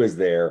 so he was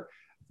there.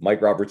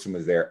 Mike Robertson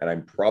was there, and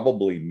I'm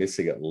probably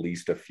missing at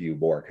least a few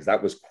more because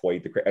that was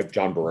quite the.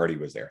 John Berardi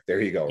was there. There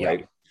you go, yeah.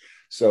 Right?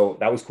 So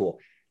that was cool.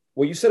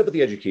 What you said about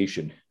the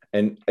education,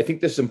 and I think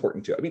this is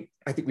important too. I mean,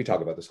 I think we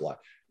talk about this a lot.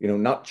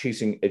 Not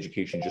chasing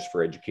education just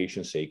for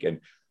education's sake.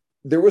 And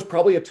there was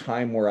probably a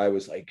time where I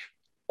was like,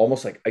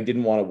 almost like I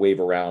didn't want to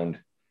wave around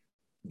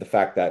the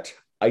fact that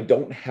I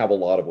don't have a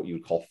lot of what you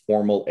would call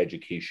formal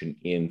education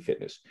in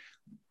fitness.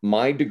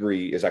 My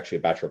degree is actually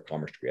a Bachelor of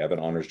Commerce degree. I have an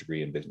honors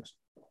degree in business.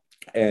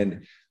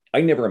 And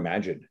I never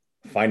imagined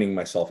finding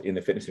myself in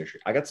the fitness industry.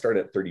 I got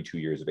started at 32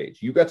 years of age.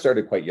 You got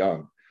started quite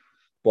young,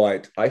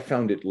 but I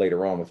found it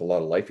later on with a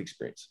lot of life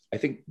experience. I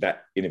think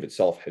that in of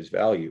itself has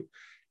value.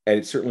 And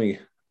it's certainly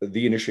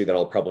the industry that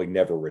I'll probably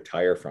never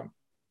retire from.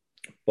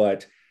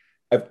 But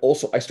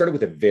I started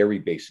with a very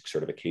basic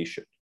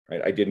certification,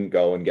 right? I didn't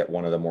go and get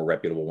one of the more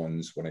reputable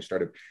ones when I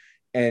started.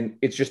 And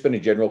it's just been a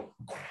general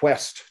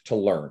quest to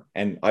learn.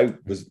 And I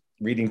was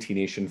reading T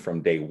Nation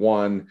from day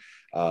one.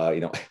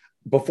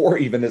 Before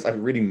even this,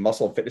 I'm reading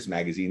Muscle and Fitness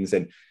magazines.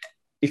 And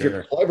if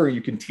you're clever,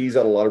 you can tease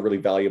out a lot of really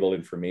valuable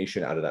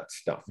information out of that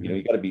stuff.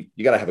 You got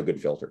to have a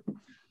good filter.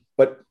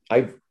 But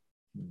I've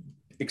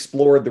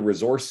explored the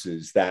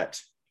resources that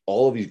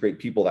all of these great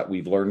people that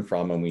we've learned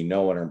from and we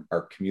know in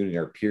our community,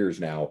 our peers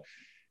now.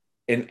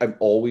 And I'm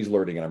always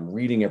learning and I'm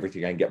reading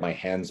everything I can get my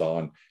hands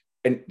on.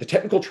 And the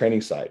technical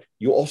training side,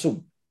 you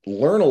also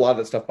learn a lot of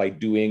that stuff by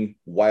doing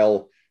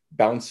while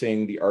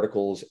bouncing the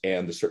articles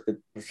and the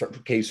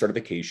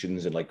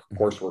certifications and like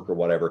coursework or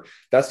whatever.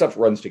 That stuff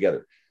runs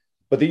together.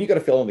 But then you got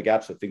to fill in the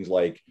gaps with things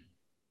like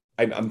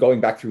I'm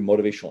going back through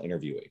motivational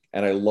interviewing,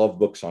 and I love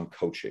books on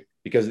coaching,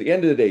 because at the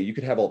end of the day, you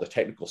could have all the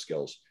technical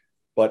skills,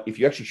 but if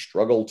you actually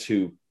struggle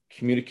to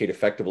communicate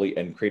effectively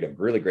and create a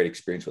really great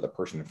experience with a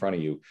person in front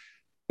of you,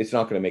 it's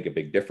not going to make a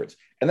big difference.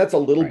 And that's a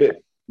little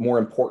bit more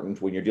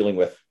important when you're dealing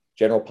with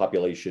general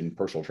population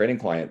personal training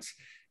clients.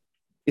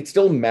 It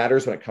still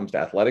matters when it comes to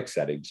athletic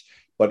settings,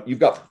 but you've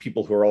got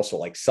people who are also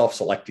like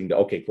self-selecting to,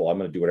 okay, cool, I'm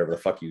going to do whatever the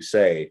fuck you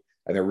say.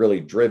 And they're really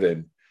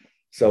driven.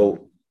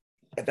 So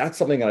that's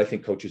something that I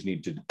think coaches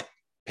need to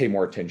pay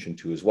more attention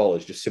to as well,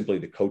 is just simply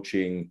the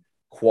coaching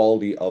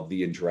quality of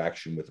the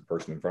interaction with the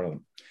person in front of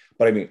them.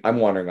 But I mean, I'm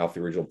wandering off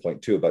the original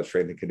point too about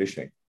strength and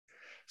conditioning.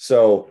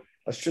 So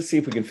let's just see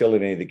if we can fill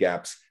in any of the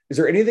gaps. Is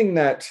there anything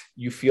that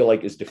you feel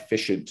like is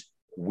deficient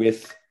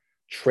with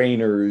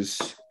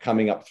trainers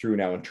coming up through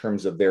now in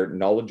terms of their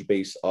knowledge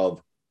base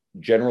of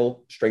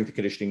general strength and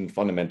conditioning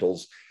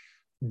fundamentals,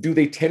 do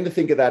they tend to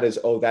think of that as,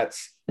 oh,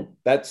 that's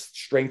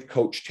strength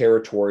coach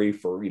territory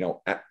for,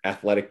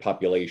 athletic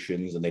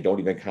populations, and they don't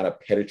even kind of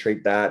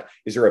penetrate that?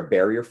 Is there a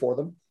barrier for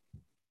them?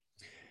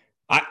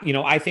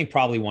 I think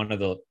probably one of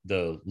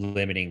the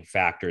limiting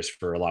factors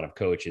for a lot of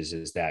coaches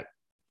is that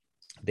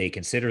they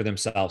consider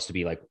themselves to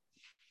be like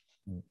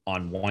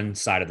on one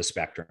side of the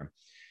spectrum.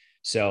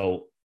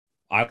 So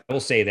I will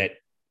say that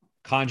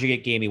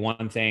Conjugate gave me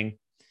one thing,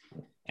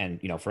 and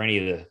for any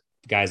of the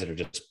guys that are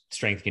just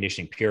strength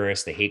conditioning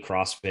purists, they hate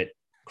CrossFit.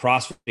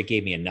 CrossFit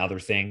gave me another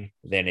thing.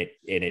 Then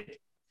it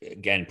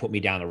again put me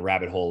down the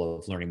rabbit hole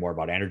of learning more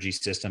about energy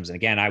systems. And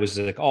again, I was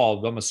like,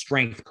 oh, I'm a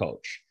strength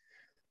coach.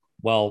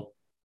 Well,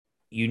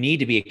 you need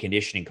to be a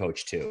conditioning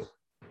coach too.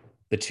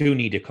 The two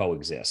need to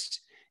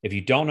coexist. If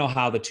you don't know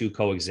how the two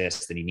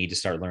coexist, then you need to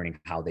start learning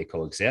how they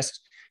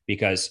coexist.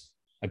 Because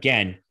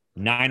again,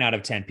 9 out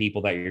of 10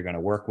 people that you're going to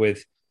work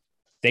with,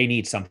 they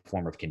need some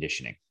form of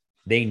conditioning.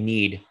 They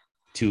need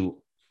to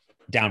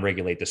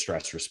downregulate the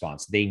stress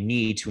response. They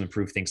need to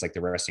improve things like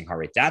the resting heart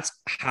rate. That's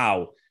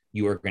how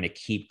you are going to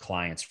keep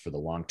clients for the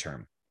long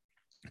term.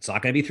 It's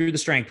not going to be through the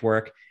strength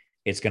work.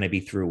 It's going to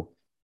be through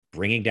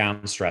bringing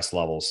down stress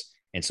levels,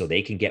 and so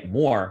they can get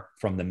more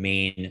from the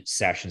main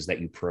sessions that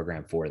you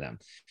program for them.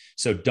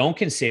 So don't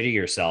consider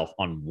yourself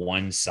on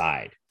one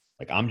side.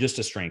 Like, I'm just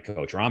a strength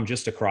coach, or I'm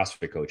just a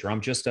CrossFit coach, or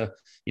I'm just a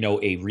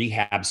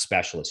rehab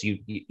specialist.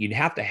 You'd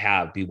have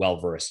to be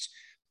well-versed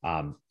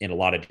in a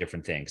lot of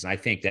different things. And I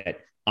think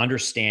that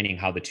understanding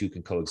how the two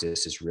can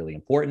coexist is really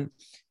important.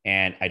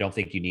 And I don't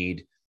think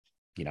you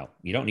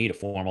don't need a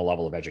formal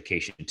level of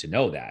education to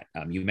know that.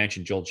 You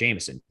mentioned Joel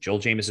Jamieson. Joel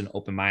Jamieson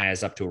opened my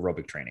eyes up to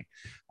aerobic training,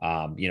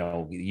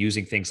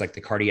 using things like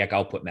the cardiac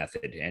output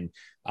method and,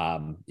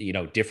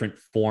 different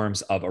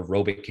forms of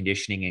aerobic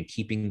conditioning and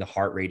keeping the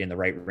heart rate in the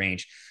right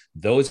range.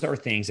 Those are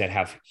things that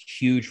have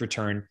huge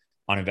return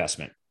on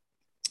investment.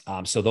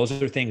 So those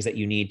are things that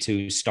you need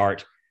to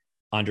start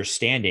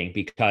understanding,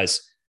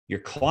 because your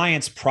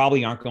clients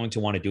probably aren't going to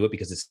want to do it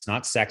because it's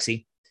not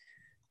sexy.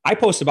 I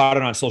post about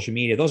it on social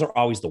media. Those are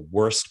always the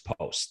worst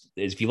posts.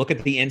 If you look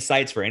at the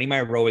insights for any of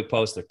my aerobic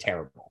posts, they're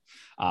terrible.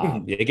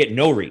 They get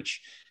no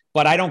reach,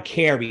 but I don't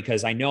care,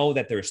 because I know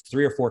that there's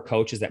 3 or 4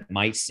 coaches that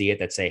might see it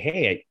that say,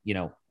 hey,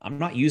 I'm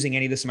not using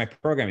any of this in my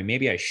programming.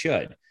 Maybe I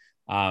should.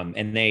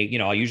 And they,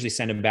 I usually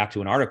send them back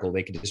to an article.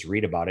 They can just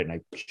read about it, and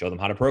I show them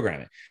how to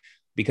program it,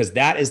 because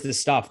that is the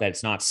stuff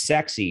that's not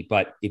sexy.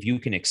 But if you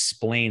can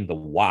explain the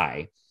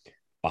why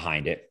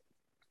behind it,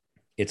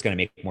 it's going to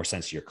make more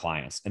sense to your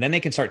clients. And then they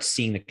can start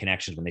seeing the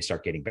connections when they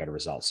start getting better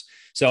results.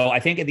 So I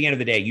think at the end of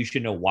the day, you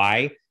should know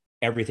why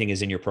everything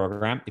is in your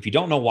program. If you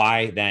don't know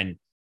why, then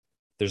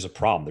there's a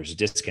problem. There's a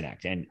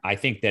disconnect. And I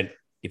think that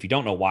if you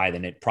don't know why,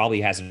 then it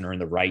probably hasn't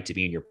earned the right to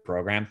be in your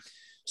program.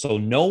 So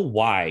know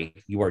why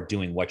you are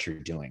doing what you're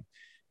doing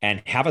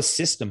and have a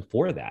system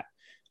for that.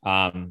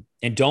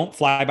 And don't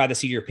fly by the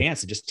seat of your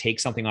pants and just take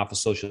something off of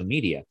social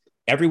media.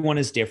 Everyone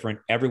is different.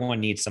 Everyone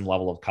needs some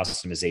level of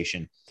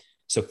customization.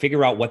 So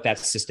figure out what that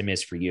system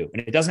is for you.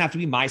 And it doesn't have to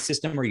be my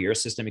system or your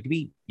system. It could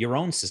be your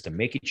own system.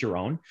 Make it your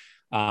own.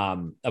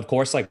 Of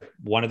course, like,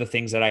 one of the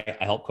things that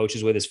I help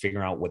coaches with is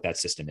figuring out what that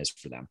system is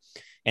for them.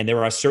 And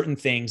there are certain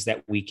things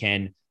that we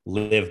can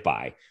live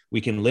by.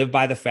 We can live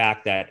by the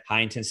fact that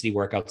high intensity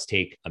workouts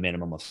take a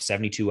minimum of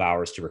 72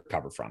 hours to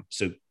recover from.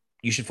 So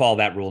you should follow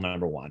that rule,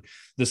 number one.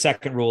 The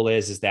second rule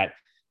is that,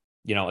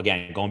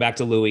 again, going back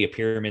to Louis, a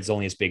pyramid's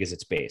only as big as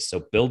its base.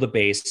 So build a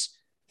base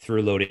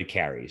through loaded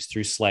carries,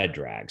 through sled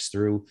drags,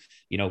 through,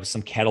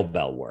 some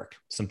kettlebell work,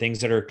 some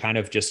things that are kind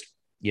of just,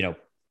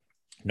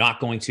 not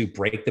going to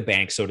break the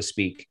bank, so to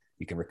speak.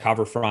 You can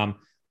recover from,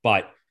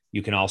 but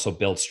you can also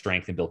build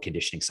strength and build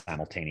conditioning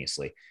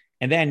simultaneously.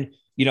 And then,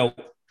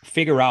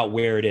 figure out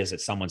where it is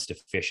that someone's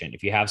deficient.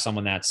 If you have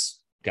someone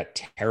that's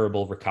got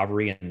terrible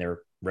recovery and their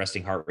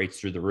resting heart rate's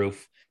through the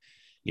roof,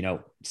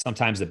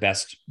 sometimes the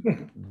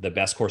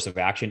best course of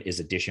action is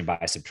addition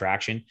by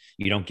subtraction.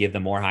 You don't give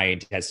them more high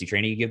intensity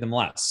training, you give them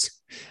less.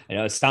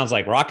 It sounds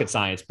like rocket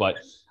science, but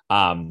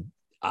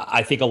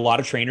I think a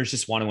lot of trainers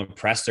just want to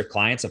impress their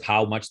clients of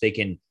how much they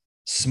can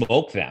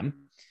smoke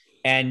them.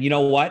 And you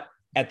know what?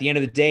 At the end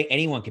of the day,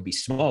 anyone can be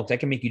smoked. I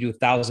can make you do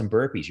 1,000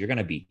 burpees. You're going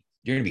to be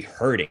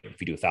hurting if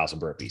you do 1,000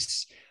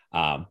 burpees.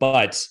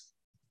 But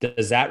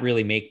does that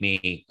really make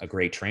me a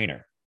great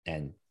trainer?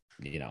 And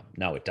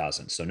no, it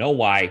doesn't. So know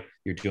why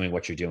you're doing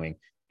what you're doing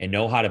and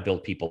know how to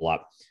build people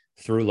up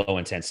through low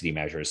intensity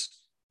measures,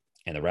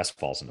 and the rest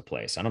falls into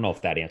place. I don't know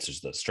if that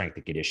answers the strength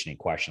and conditioning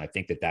question. I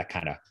think that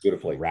kind of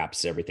beautifully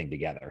wraps everything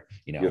together.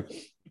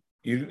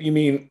 You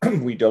mean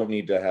we don't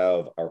need to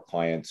have our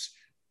clients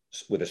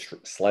with a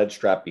sled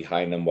strap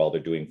behind them while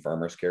they're doing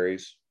farmers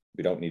carries?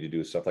 We don't need to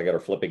do stuff like that, or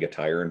flipping a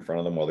tire in front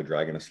of them while they're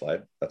dragging a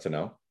sled? That's a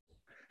no.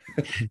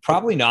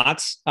 Probably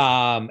not.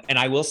 And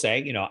I will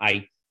say,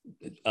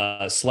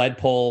 sled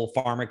pull,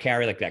 farmer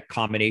carry, like that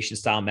combination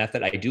style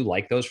method, I do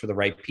like those for the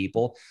right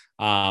people.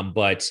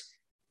 But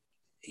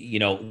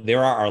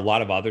there are a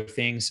lot of other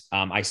things.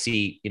 I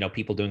see,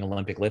 people doing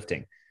Olympic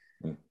lifting.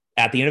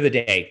 At the end of the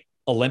day,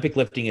 Olympic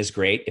lifting is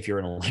great if you're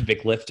an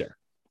Olympic lifter.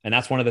 And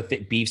that's one of the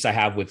beefs I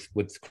have with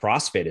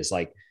CrossFit is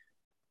like,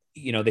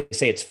 they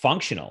say it's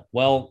functional.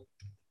 Well,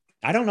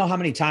 I don't know how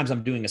many times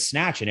I'm doing a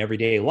snatch in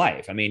everyday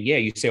life. I mean, yeah,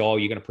 you say, oh,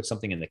 you're going to put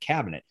something in the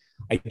cabinet.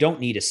 I don't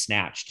need a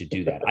snatch to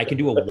do that. I can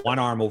do a one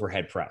arm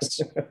overhead press.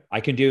 I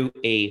can do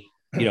a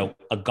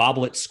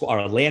goblet squat or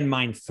a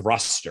landmine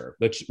thruster,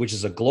 which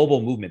is a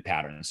global movement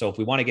pattern. So if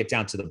we want to get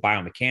down to the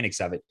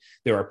biomechanics of it,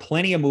 there are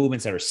plenty of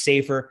movements that are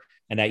safer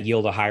and that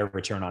yield a higher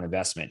return on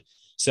investment.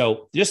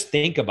 So just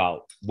think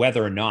about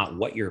whether or not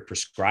what you're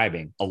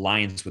prescribing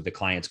aligns with the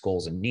client's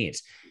goals and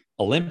needs.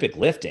 Olympic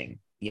lifting,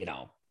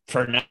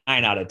 for 9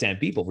 out of 10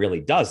 people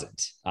really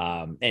doesn't.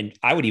 And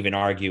I would even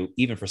argue,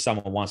 even for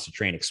someone who wants to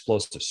train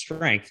explosive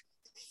strength,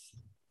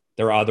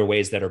 there are other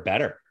ways that are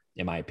better,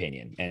 in my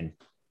opinion. And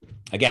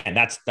again,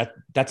 that's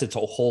its a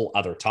whole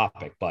other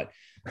topic, but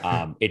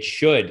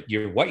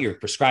what you're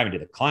prescribing to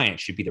the client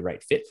should be the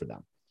right fit for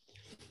them.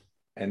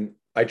 And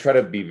I try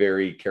to be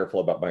very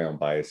careful about my own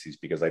biases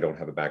because I don't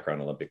have a background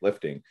in Olympic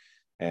lifting.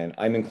 And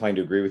I'm inclined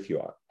to agree with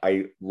you.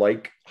 I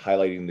like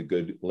highlighting the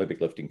good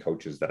Olympic lifting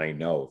coaches that I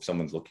know. If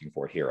someone's looking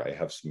for it here, I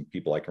have some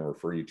people I can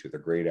refer you to. They're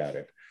great at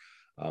it.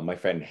 My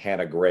friend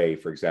Hannah Gray,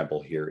 for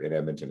example, here in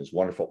Edmonton is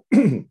wonderful.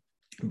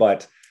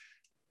 But,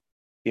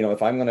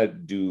 if I'm going to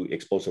do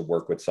explosive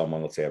work with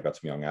someone, let's say I've got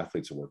some young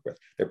athletes to work with,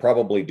 they're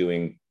probably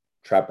doing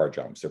trap bar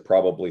jumps. They're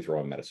probably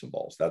throwing medicine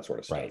balls, that sort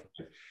of stuff. Right.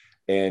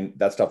 And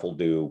that stuff will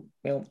do,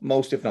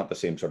 most, if not the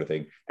same sort of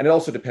thing. And it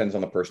also depends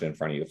on the person in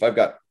front of you. If I've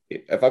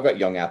got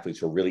young athletes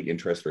who are really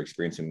interested or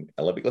experiencing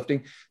Olympic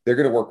lifting, they're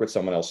going to work with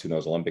someone else who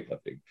knows Olympic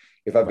lifting.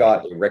 If I've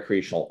got a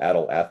recreational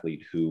adult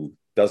athlete who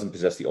doesn't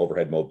possess the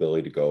overhead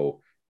mobility to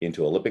go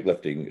into Olympic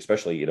lifting,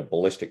 especially in a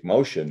ballistic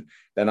motion,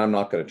 then I'm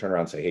not going to turn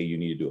around and say, hey, you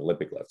need to do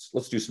Olympic lifts.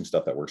 Let's do some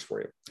stuff that works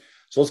for you.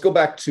 So let's go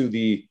back to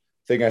the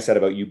thing I said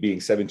about you being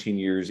 17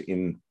 years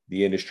in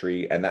the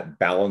industry and that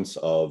balance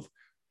of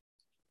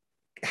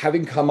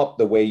having come up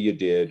the way you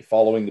did,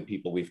 following the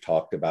people we've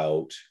talked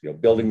about,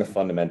 building the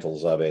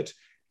fundamentals of it,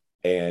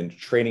 and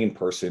training in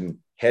person,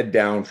 head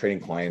down,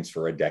 training clients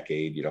for a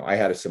decade. I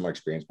had a similar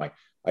experience.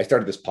 I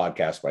started this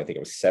podcast, but I think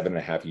it was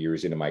 7.5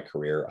 years into my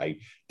career. I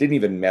didn't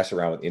even mess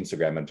around with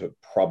Instagram until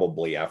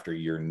probably after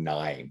year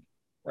 9,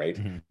 right?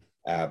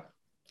 Mm-hmm.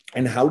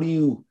 And how do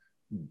you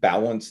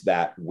balance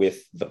that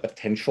with the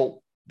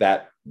potential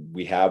that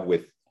we have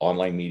with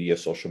online media,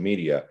 social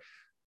media,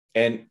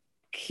 and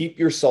keep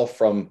yourself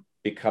from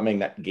becoming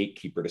that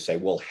gatekeeper to say,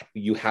 well,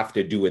 you have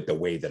to do it the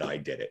way that I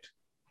did it?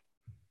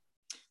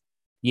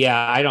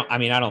 Yeah,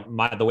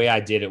 the way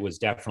I did it was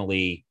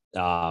definitely,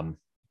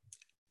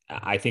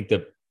 I think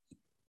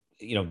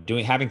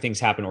having things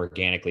happen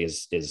organically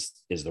is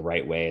the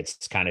right way.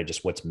 It's kind of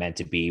just what's meant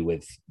to be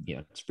with,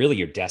 it's really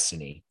your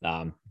destiny.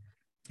 And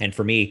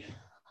for me,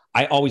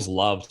 I always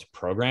loved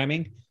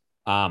programming.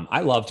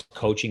 I loved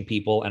coaching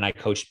people, and I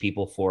coached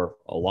people for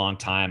a long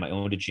time. I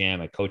owned a gym.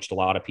 I coached a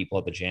lot of people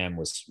at the gym,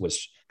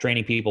 was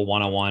training people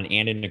one-on-one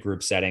and in a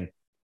group setting.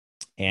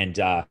 And,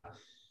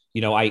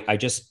 I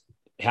just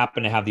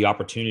happened to have the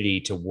opportunity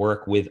to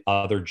work with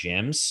other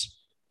gyms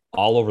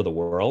all over the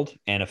world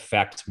and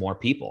affect more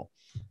people.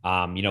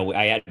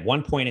 At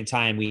one point in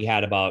time, we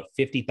had about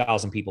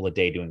 50,000 people a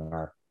day doing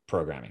our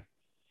programming.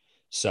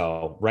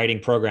 So writing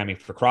programming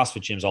for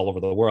CrossFit gyms all over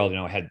the world,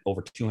 I had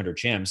over 200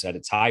 gyms at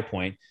its high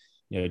point,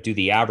 do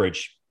the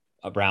average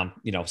around,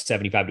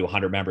 75 to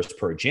 100 members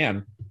per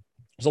gym.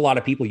 There's a lot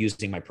of people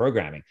using my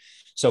programming.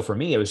 So for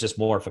me, it was just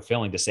more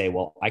fulfilling to say,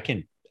 well, I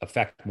can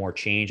affect more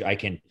change. I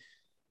can,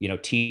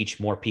 teach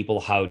more people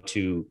how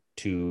to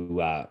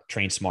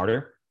train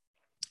smarter.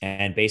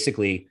 And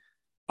basically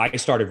I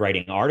started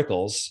writing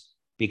articles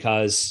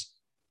because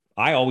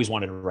I always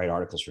wanted to write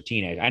articles for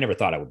teenage. I never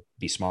thought I would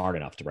be smart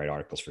enough to write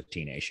articles for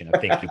teenage. And I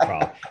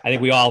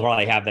think we all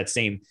probably have that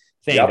same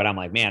thing, yep. But I'm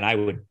like, man, I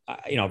would,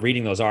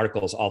 reading those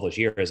articles all those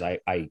years,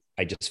 I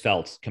just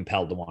felt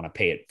compelled to want to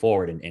pay it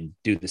forward and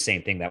do the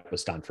same thing that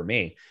was done for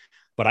me.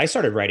 But I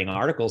started writing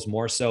articles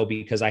more so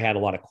because I had a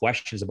lot of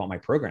questions about my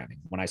programming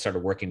when I started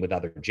working with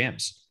other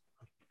gyms.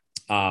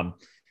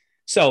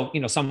 So,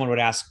 someone would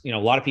ask, a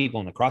lot of people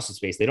in the CrossFit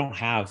space, they don't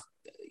have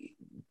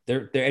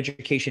their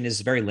education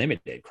is very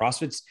limited.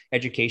 CrossFit's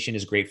education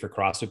is great for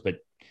CrossFit, but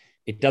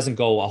it doesn't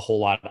go a whole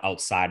lot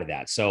outside of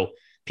that. So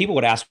people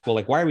would ask, well,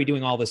 like, why are we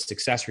doing all this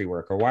accessory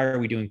work, or why are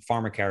we doing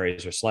farmer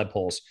carries or sled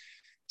pulls?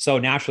 So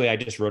naturally, I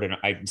just wrote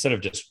instead of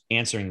just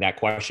answering that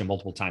question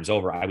multiple times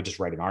over, I would just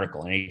write an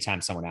article. And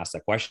anytime someone asked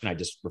that question, I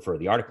just refer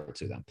the article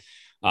to them.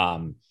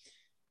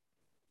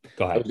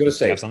 Go ahead. I was going to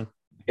say,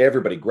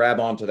 everybody grab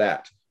onto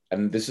that.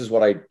 And this is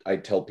what I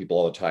tell people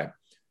all the time.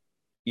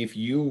 If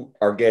you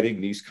are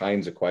getting these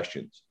kinds of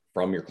questions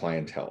from your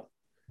clientele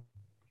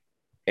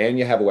and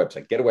you have a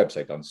website, get a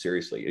website done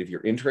seriously. If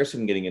you're interested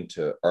in getting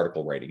into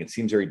article writing, it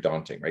seems very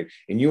daunting, right?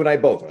 And you and I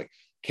both are like,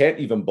 can't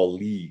even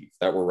believe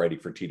that we're ready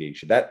for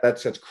teenage.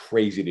 That's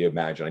crazy to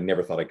imagine. I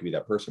never thought I could be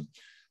that person.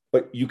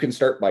 But you can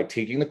start by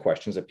taking the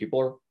questions that people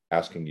are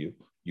asking you.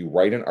 You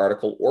write an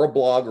article or a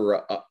blog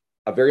or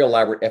a very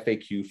elaborate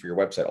FAQ for your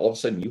website. All of a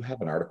sudden, you have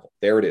an article.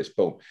 There it is.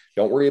 Boom.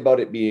 Don't worry about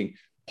it being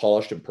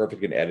polished and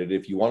perfect and edited.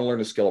 If you want to learn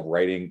the skill of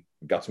writing,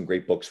 I've got some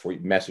great books for you.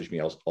 Message me.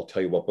 I'll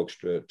tell you what books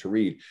to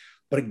read,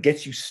 but it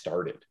gets you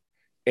started.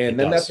 And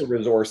then that's a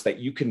resource that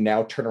you can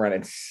now turn around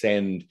and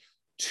send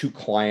to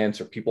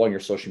clients or people on your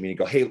social media and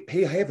go,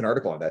 hey, I have an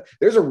article on that.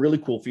 There's a really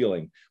cool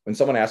feeling when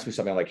someone asks me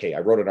something like, hey, I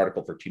wrote an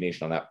article for T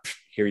Nation on that.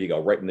 Here you go,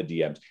 right in the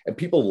DMs. And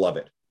people love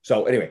it.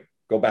 So anyway,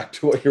 go back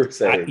to what you were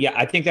saying.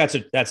 I think that's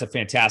a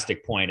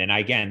fantastic point. And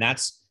again,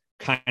 that's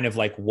kind of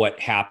like what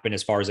happened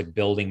as far as like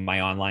building my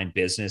online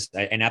business.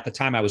 And at the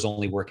time I was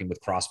only working with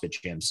CrossFit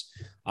gyms,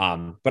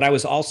 but I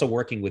was also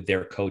working with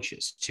their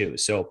coaches too.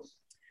 So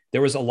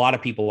there was a lot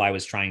of people I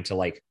was trying to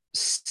like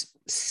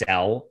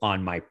sell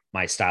on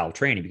my style of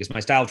training, because my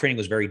style of training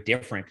was very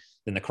different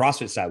than the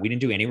CrossFit style. We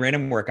didn't do any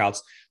random workouts.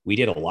 We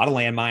did a lot of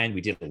landmine.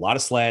 We did a lot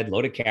of sled,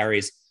 loaded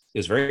carries. It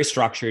was very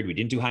structured. We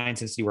didn't do high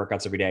intensity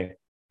workouts every day.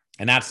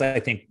 And that's, I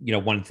think,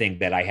 one thing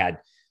that I had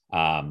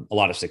a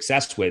lot of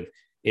success with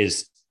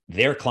is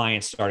their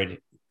clients started,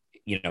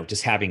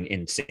 just having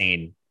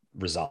insane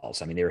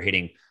results. I mean, they were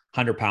hitting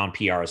 100-pound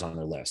PRs on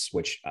their lists,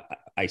 which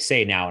I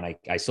say now, and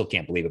I still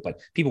can't believe it, but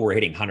people were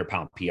hitting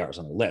 100-pound PRs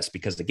on their list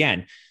because,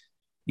 again,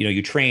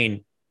 you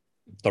train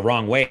the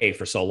wrong way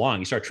for so long,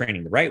 you start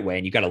training the right way,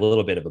 and you got a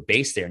little bit of a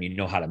base there and you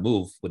know how to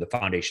move with the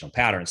foundational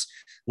patterns.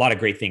 A lot of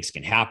great things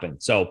can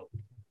happen. So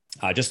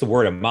just the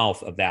word of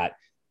mouth of that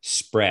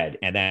spread.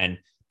 And then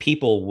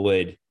people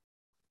would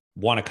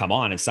want to come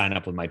on and sign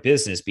up with my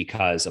business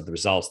because of the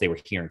results they were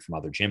hearing from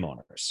other gym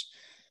owners.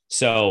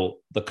 So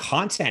the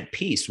content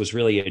piece was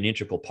really an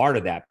integral part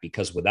of that,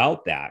 because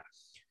without that,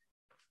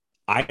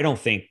 I don't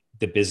think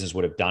the business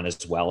would have done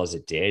as well as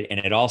it did. And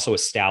it also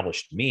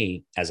established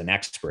me as an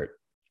expert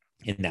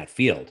in that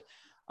field.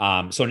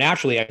 So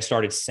naturally I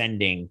started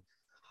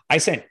I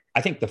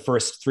think the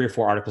first 3 or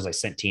 4 articles I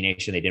sent T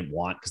Nation, they didn't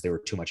want because they were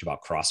too much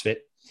about CrossFit.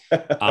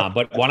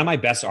 But one of my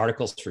best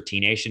articles for T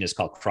Nation is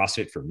called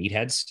CrossFit for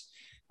Meatheads.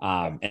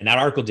 And that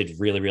article did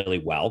really, really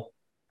well.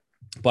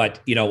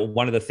 But,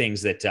 one of the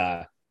things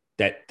that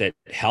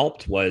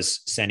helped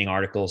was sending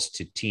articles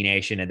to T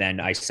Nation. And then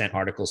I sent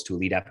articles to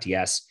Elite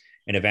FTS.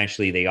 And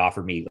eventually they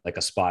offered me like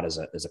a spot as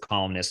a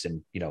columnist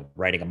and,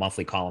 writing a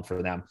monthly column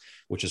for them,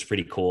 which was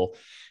pretty cool.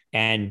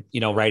 And,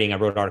 I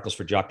wrote articles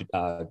for John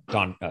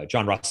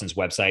Russon's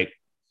website,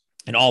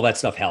 and all that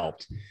stuff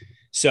helped.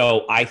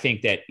 So I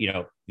think that,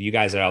 you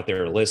guys that are out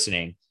there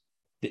listening,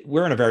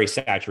 we're in a very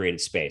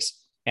saturated space.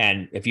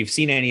 And if you've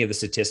seen any of the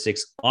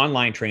statistics,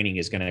 online training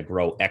is going to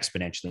grow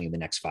exponentially in the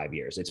next 5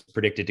 years. It's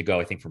predicted to go,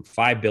 I think, from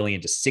 5 billion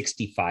to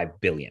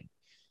 65 billion.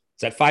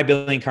 It's at 5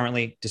 billion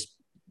currently. Just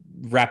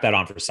wrap that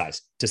on for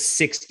size, to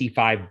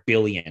 $65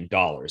 billion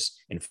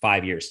in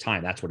 5 years'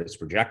 time. That's what it's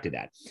projected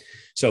at.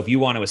 So if you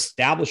want to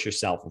establish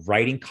yourself,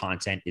 writing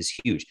content is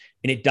huge.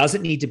 And it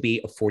doesn't need to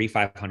be a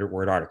 4,500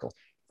 word article.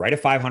 Write a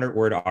 500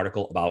 word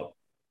article about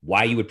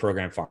why you would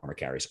program farmer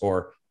carries,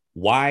 or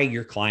why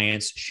your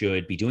clients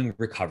should be doing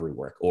recovery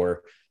work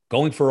or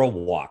going for a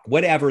walk,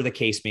 whatever the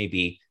case may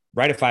be.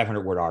 Write a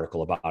 500 word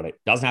article about it.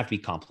 Doesn't have to be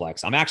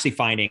complex. I'm actually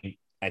finding,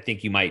 I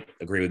think you might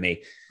agree with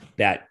me,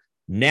 that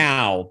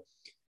now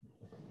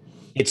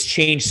it's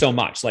changed so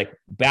much. Like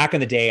back in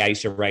the day, I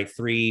used to write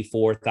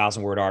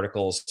 3,000-4,000 word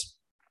articles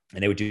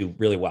and they would do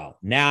really well.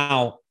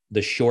 Now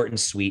the short and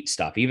sweet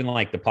stuff, even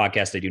like the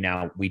podcast I do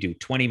now, we do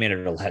 20-minute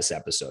or less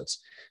episodes.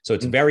 So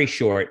it's very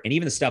short. And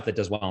even the stuff that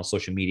does well on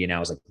social media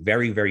now is like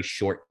very, very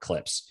short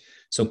clips.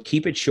 So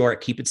keep it short,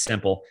 keep it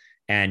simple.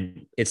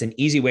 And it's an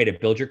easy way to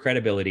build your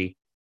credibility.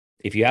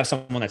 If you have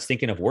someone that's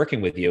thinking of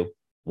working with you,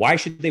 why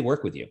should they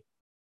work with you?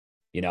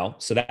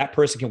 So that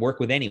person can work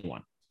with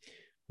anyone.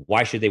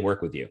 Why should they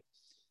work with you?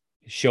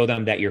 Show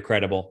them that you're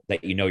credible,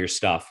 that you know your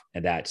stuff,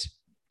 and that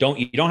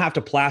you don't have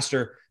to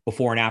plaster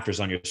before and afters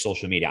on your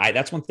social media.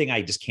 That's one thing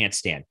I just can't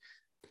stand.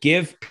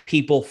 Give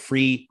people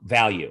free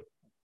value.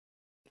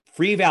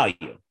 Free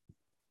value.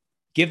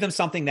 Give them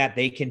something that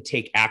they can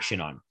take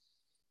action on,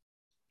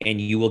 and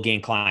you will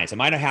gain clients. It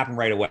might not happen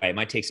right away. It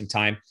might take some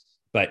time,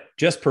 but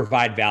just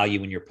provide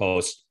value in your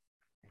post.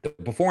 The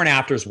before and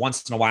afters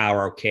once in a while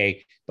are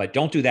okay, but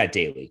don't do that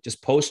daily.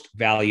 Just post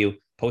value,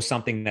 post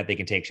something that they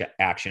can take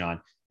action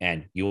on,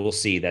 and you will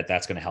see that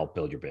that's going to help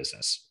build your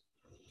business.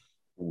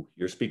 Ooh,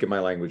 you're speaking my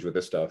language with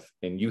this stuff.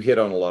 And you hit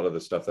on a lot of the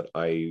stuff that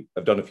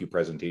I've done a few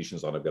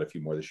presentations on. I've got a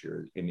few more this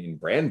year in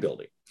brand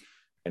building.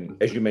 And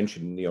as you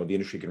mentioned, the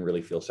industry can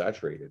really feel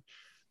saturated.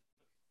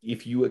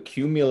 If you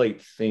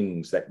accumulate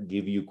things that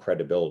give you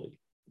credibility,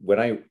 when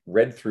I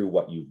read through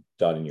what you've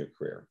done in your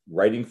career,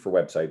 writing for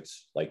websites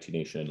like T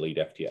Nation and Elite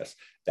FTS,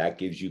 that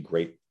gives you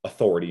great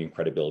authority and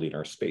credibility in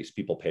our space.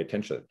 People pay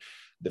attention to it.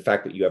 The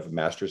fact that you have a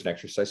master's in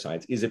exercise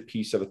science is a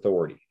piece of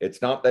authority.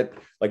 It's not that,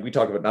 like we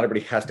talk about, not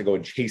everybody has to go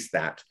and chase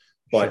that,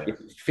 but if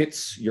it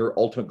fits your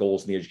ultimate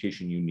goals and the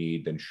education you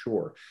need, then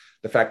sure.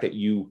 The fact that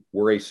you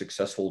were a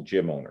successful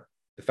gym owner,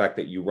 the fact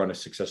that you run a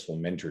successful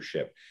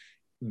mentorship,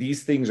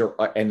 these things are,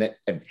 and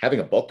having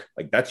a book,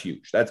 like that's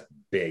huge. That's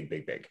big,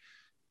 big, big.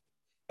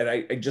 And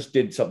I just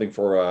did something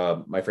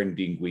for my friend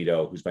Dean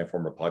Guido, who's my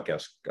former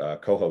podcast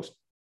co-host,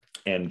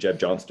 and Jeb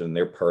Johnston.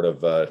 They're part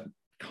of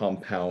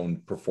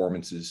Compound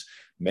Performance's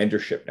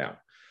mentorship now.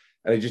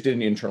 And I just did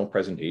an internal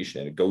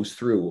presentation, and it goes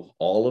through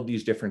all of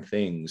these different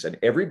things. And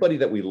everybody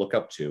that we look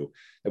up to,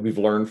 that we've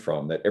learned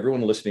from, that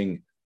everyone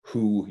listening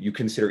who you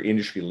consider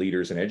industry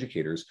leaders and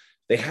educators,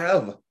 they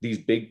have these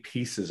big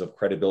pieces of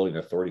credibility and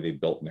authority they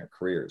built in their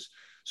careers.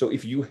 So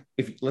if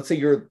let's say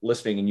you're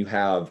listening and you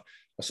have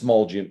a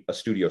small gym, a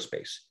studio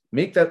space,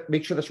 make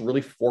sure that's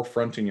really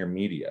forefront in your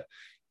media.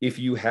 If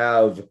you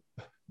have,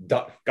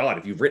 God,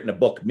 if you've written a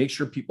book, make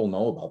sure people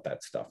know about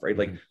that stuff, right?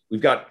 Like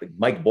we've got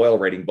Mike Boyle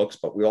writing books,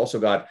 but we also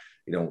got,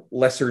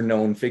 lesser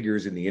known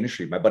figures in the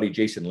industry. My buddy,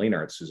 Jason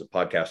Leonards, who's a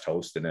podcast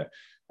host and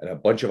a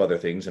bunch of other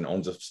things and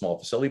owns a small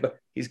facility, but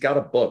he's got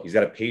a book. He's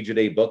got a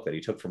page-a-day book that he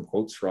took from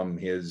quotes from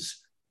his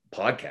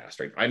podcast,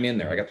 right? I'm in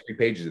there. I got 3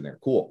 pages in there.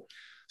 Cool.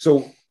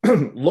 So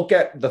look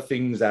at the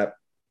things that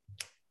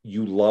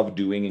you love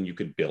doing and you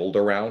could build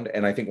around.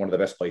 And I think one of the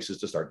best places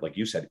to start, like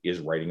you said, is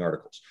writing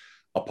articles.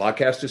 A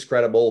podcast is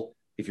credible.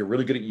 If you're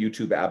really good at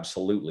YouTube,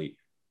 absolutely.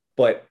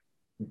 But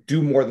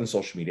do more than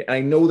social media. And I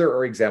know there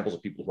are examples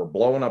of people who are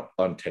blowing up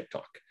on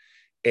TikTok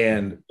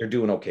and they're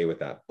doing okay with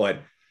that.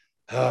 But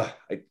I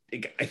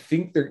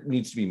think there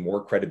needs to be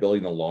more credibility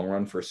in the long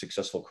run for a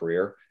successful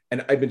career.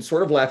 And I've been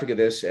sort of laughing at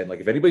this. And like,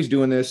 if anybody's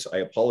doing this, I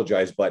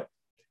apologize. But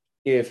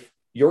if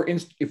your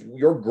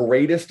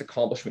greatest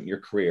accomplishment in your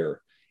career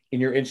in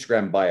your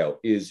Instagram bio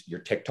is your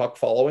TikTok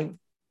following,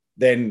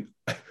 then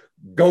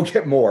go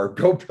get more,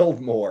 go build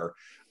more.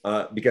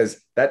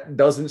 Because that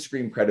doesn't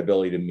scream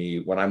credibility to me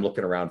when I'm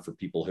looking around for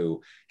people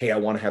who, hey, I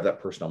want to have that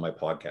person on my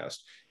podcast.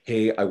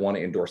 Hey, I want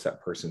to endorse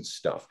that person's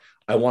stuff.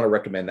 I want to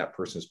recommend that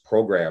person's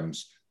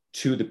programs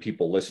to the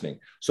people listening.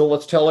 So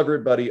let's tell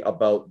everybody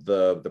about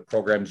the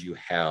programs you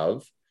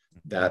have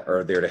that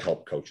are there to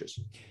help coaches.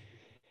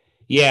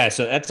 Yeah,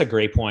 so that's a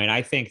great point.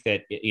 I think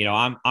that,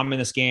 I'm in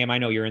this game. I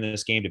know you're in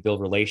this game to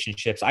build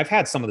relationships. I've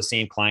had some of the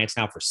same clients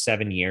now for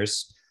 7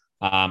 years.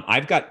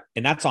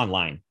 And that's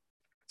online.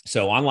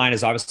 So online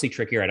is obviously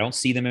trickier. I don't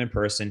see them in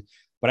person,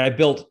 but I've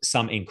built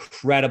some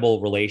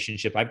incredible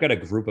relationship. I've got a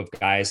group of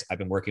guys I've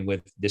been working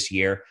with this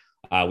year.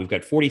 We've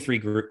got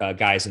 43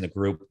 guys in the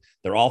group.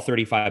 They're all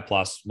 35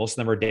 plus. Most of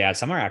them are dads.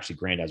 Some are actually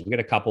granddads. We've got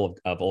a couple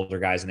of older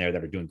guys in there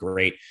that are doing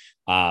great.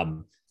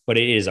 But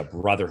it is a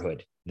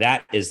brotherhood.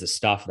 That is the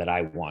stuff that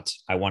I want.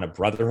 I want a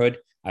brotherhood.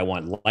 I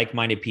want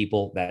like-minded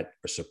people that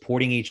are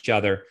supporting each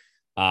other.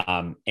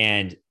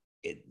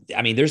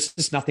 There's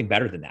just nothing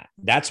better than that.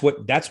 That's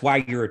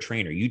why you're a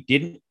trainer. You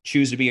didn't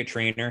choose to be a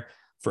trainer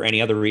for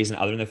any other reason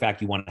other than the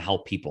fact you want to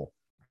help people,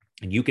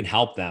 and you can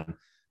help them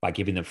by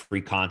giving them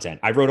free content.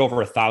 I wrote over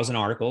 1,000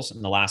 articles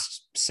in the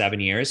last 7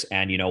 years.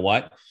 And you know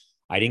what?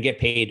 I didn't get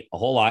paid a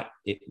whole lot.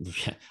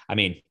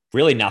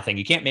 Really nothing.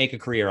 You can't make a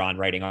career on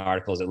writing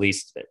articles, at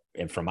least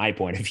and from my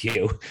point of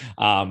view.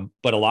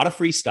 But a lot of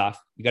free stuff.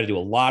 You got to do a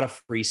lot of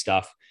free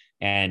stuff,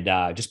 and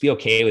just be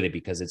okay with it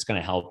because it's going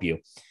to help you.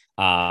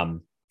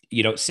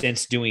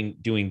 Since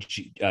doing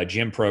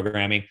gym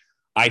programming,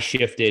 I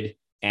shifted,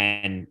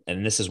 and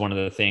this is one of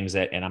the things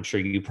that, and I'm sure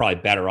you're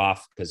probably better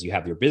off because you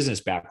have your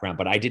business background,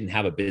 but I didn't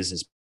have a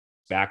business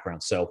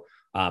background. So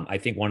I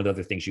think one of the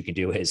other things you can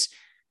do is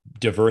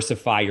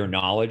diversify your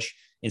knowledge.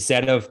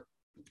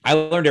 I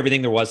learned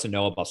everything there was to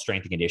know about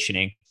strength and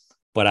conditioning,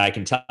 but I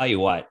can tell you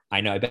what,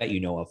 I bet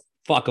you know a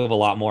fuck of a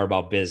lot more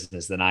about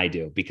business than I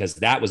do, because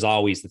that was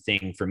always the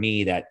thing for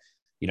me that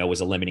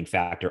was a limiting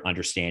factor,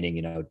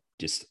 understanding,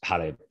 just how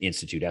to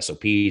institute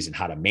SOPs and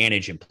how to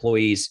manage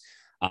employees.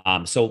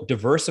 So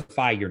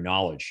diversify your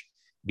knowledge,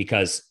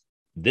 because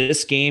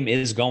this game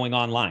is going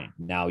online.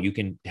 Now you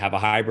can have a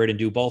hybrid and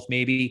do both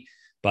maybe,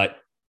 but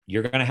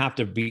you're going to have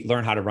to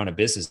learn how to run a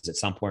business at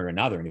some point or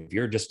another. And if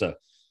you're just a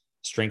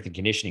strength and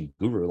conditioning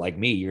guru like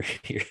me, you're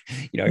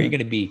going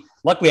to be,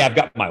 luckily I've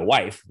got my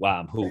wife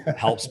who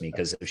helps me,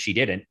 because if she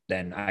didn't,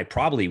 then I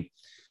don't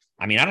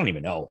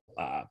even know.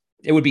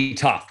 It would be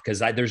tough because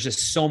there's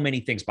just so many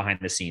things behind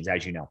the scenes,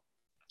 as you know.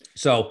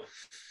 So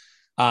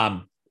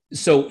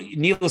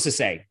needless to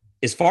say,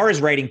 as far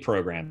as writing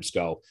programs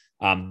go,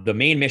 the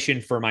main mission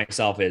for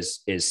myself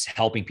is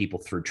helping people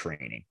through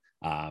training.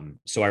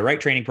 So I write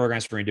training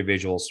programs for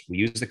individuals. We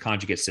use the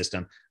Conjugate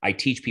system. I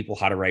teach people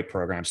how to write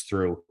programs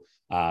through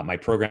my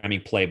programming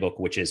playbook,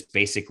 which is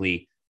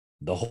basically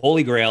the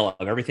holy grail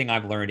of everything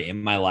I've learned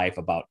in my life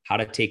about how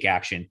to take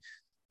action.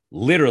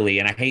 Literally,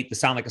 and I hate to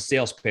sound like a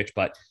sales pitch,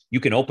 but you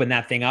can open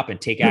that thing up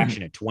and take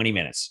action in 20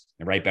 minutes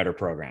and write better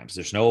programs.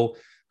 There's no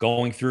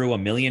going through a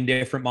million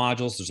different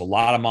modules. There's a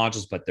lot of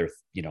modules, but they're,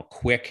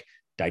 quick,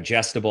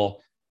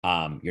 digestible.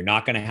 You're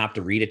not going to have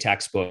to read a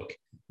textbook.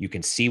 You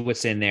can see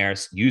what's in there,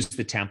 use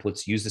the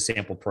templates, use the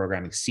sample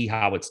programming, see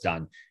how it's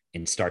done,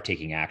 and start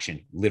taking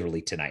action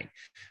literally tonight.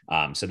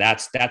 So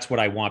that's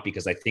what I want,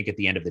 because I think at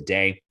the end of the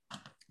day,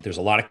 there's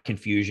a lot of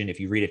confusion. If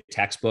you read a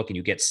textbook and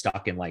you get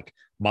stuck in like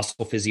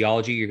muscle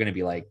physiology, you're going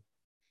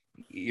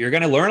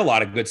to learn a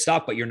lot of good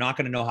stuff, but you're not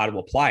going to know how to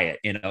apply it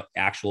in an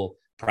actual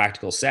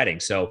practical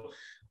setting. So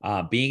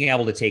being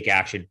able to take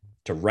action,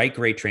 to write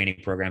great training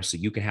programs so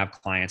you can have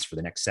clients for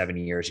the next 7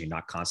 years. You're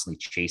not constantly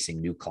chasing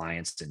new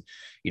clients and,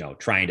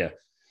 trying to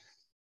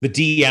the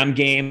DM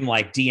game,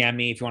 like DM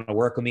me if you want to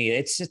work with me.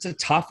 It's a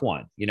tough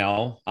one, you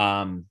know.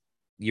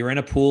 You're in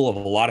a pool of a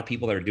lot of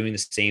people that are doing the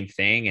same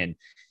thing, and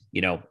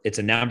you know, it's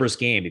a numbers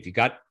game. If you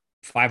got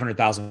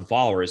 500,000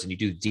 followers and you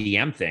do the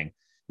DM thing,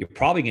 you're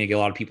probably going to get a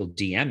lot of people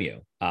DM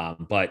you.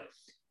 But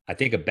I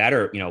think a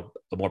better, you know,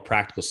 a more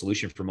practical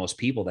solution for most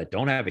people that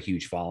don't have a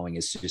huge following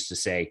is just to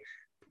say,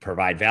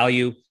 provide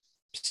value,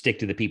 stick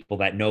to the people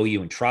that know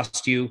you and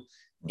trust you,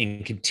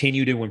 and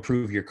continue to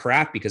improve your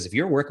craft. Because if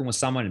you're working with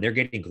someone and they're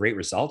getting great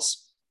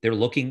results, they're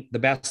looking the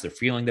best, they're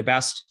feeling the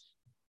best,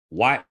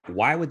 why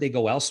would they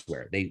go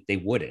elsewhere?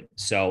 They wouldn't.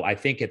 So I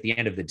think at the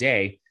end of the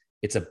day,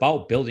 it's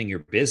about building your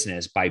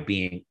business by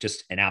being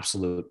just an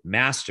absolute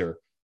master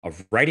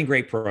of writing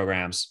great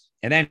programs.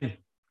 And then,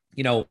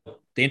 you know,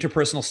 the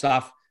interpersonal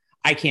stuff,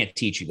 I can't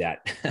teach you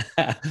that,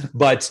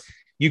 but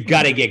you've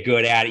got to get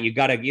good at it. You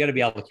got to be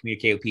able to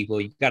communicate with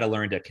people. You've got to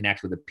learn to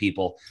connect with the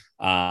people.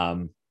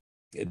 You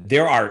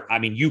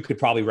could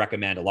probably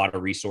recommend a lot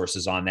of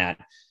resources on that.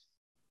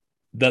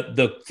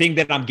 The thing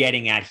that I'm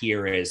getting at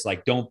here is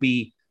like, don't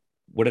be,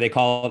 what do they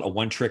call it? A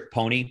one-trick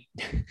pony.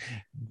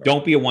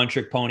 Don't be a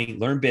one-trick pony.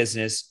 Learn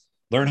business,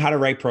 learn how to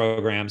write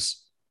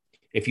programs.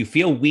 If you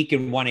feel weak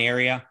in one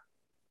area,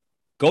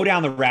 go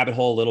down the rabbit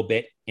hole a little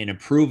bit and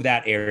improve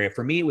that area.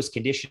 For me, it was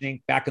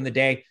conditioning back in the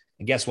day.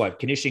 And guess what?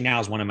 Conditioning now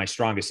is one of my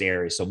strongest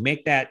areas. So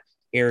make that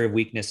area of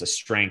weakness a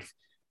strength,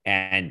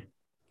 and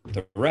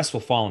the rest will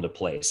fall into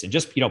place. And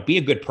just, you know, be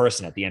a good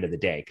person at the end of the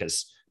day,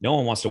 because no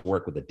one wants to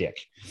work with a dick.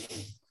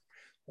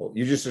 Well,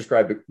 you just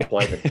described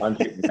applying the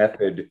conjugate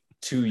method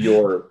to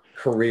your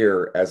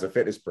career as a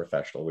fitness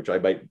professional, which I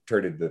might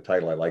turn into the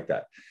title. I like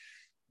that.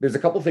 There's a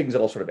couple of things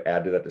that I'll sort of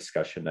add to that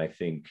discussion I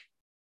think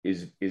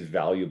is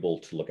valuable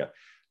to look at.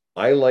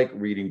 I like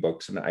reading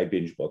books, and I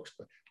binge books,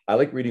 but I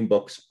like reading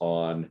books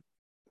on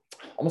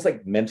almost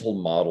like mental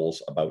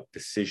models about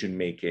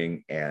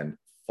decision-making and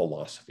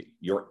philosophy,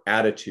 your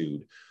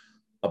attitude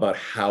about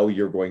how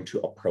you're going to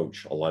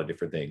approach a lot of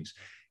different things,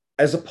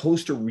 as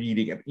opposed to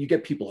reading. And you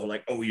get people who are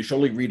like, oh, you should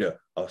only read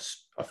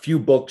a few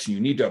books and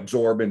you need to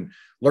absorb and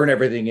learn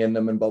everything in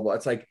them and blah, blah.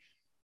 It's like,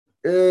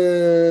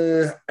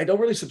 I don't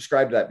really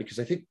subscribe to that, because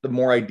I think the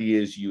more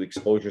ideas you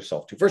expose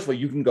yourself to, first of all,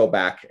 you can go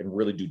back and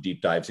really do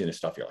deep dives into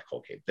stuff. You're like,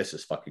 okay, this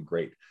is fucking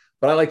great.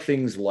 But I like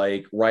things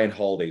like Ryan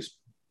Holiday's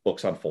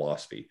books on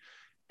philosophy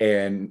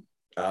and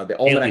the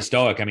Daily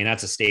Stoic. I mean,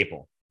 that's a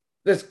staple.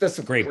 That's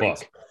a great book.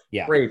 Stuff.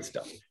 Yeah. Great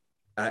stuff.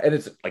 And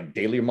it's like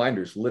daily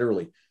reminders,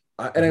 literally.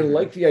 And I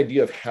like the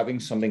idea of having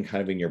something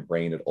kind of in your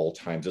brain at all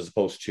times, as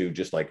opposed to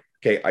just like,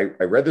 okay,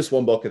 I read this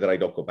one book and then I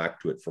don't go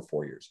back to it for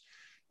 4 years.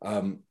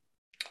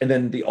 And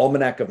then the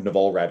Almanac of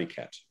Naval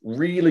Ravikant,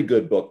 really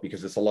good book,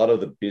 because it's a lot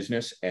of the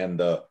business and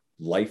the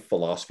life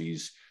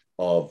philosophies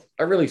of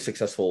a really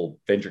successful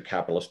venture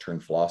capitalist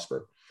turned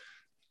philosopher.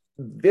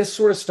 This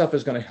sort of stuff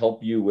is going to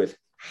help you with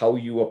how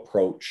you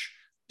approach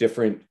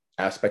different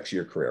aspects of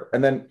your career.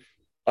 And then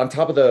on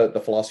top of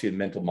the philosophy and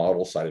mental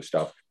model side of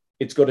stuff,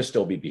 it's going to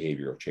still be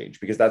behavioral change,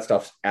 because that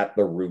stuff's at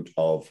the root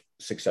of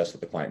success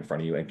with the client in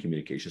front of you and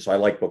communication. So I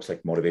like books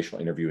like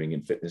Motivational Interviewing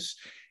in Fitness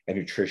and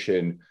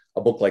Nutrition,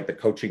 a book like The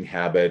Coaching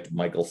Habit,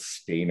 Michael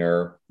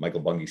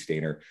Bungay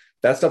Stainer.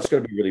 That stuff's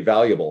going to be really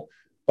valuable.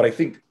 But I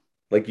think,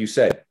 like you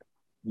said,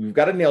 we've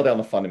got to nail down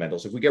the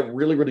fundamentals. If we get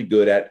really, really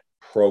good at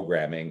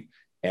programming,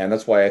 and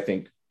that's why I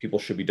think people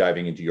should be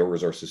diving into your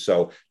resources.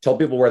 So tell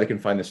people where they can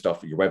find this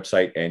stuff, your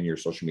website and your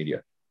social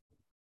media.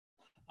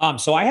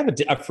 So I have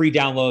a free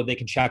download they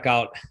can check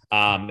out.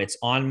 It's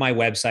on my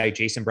website,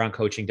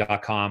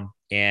 jasonbrowncoaching.com,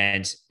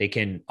 and they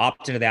can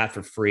opt into that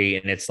for free.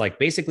 And it's like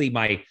basically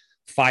my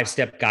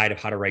 5-step guide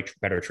of how to write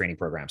better training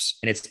programs.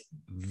 And it's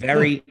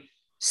very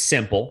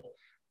simple.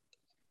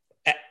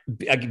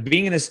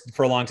 Being in this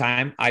for a long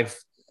time,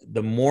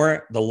 the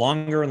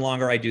longer and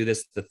longer I do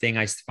this, the thing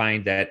I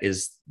find that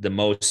is the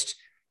most,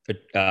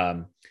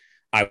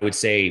 I would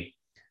say,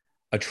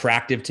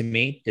 attractive to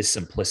me is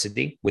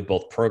simplicity with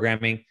both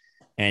programming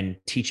and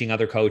teaching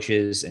other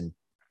coaches. And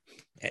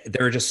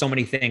there are just so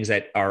many things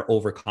that are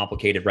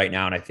overcomplicated right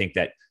now. And I think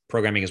that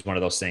programming is one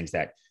of those things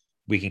that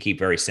we can keep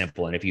very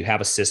simple. And if you have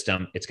a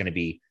system, it's going to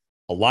be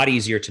a lot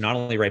easier to not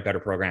only write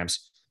better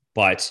programs,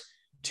 but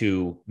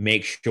to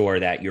make sure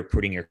that you're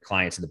putting your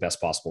clients in the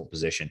best possible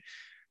position.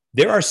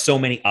 There are so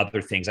many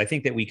other things. I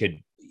think that we could,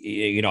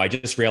 I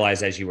just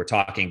realized as you were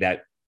talking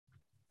that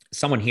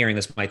someone hearing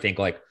this might think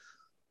like,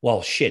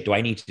 well, shit, what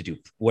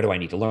do I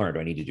need to learn? Do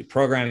I need to do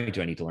programming?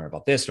 Do I need to learn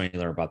about this? Do I need to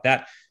learn about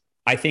that?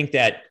 I think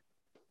that,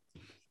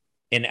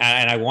 and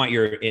I want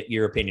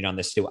your opinion on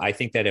this too. I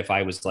think that if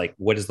I was like,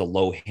 what is the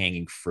low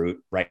hanging fruit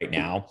right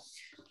now?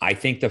 I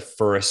think the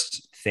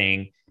first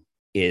thing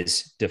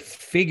is to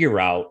figure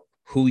out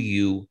who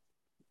you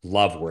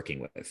love working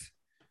with.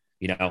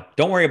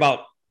 Don't worry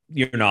about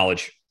your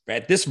knowledge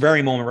at this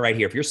very moment right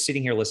here. If you're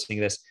sitting here listening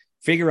to this,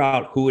 figure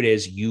out who it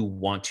is you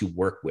want to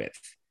work with.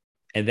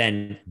 And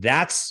then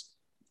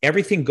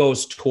everything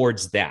goes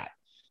towards that.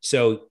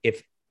 So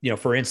if,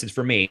 for instance,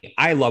 for me,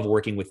 I love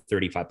working with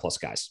 35 plus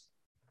guys.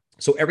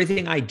 So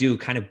everything I do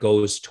kind of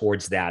goes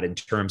towards that in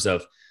terms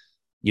of,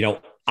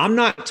 I'm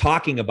not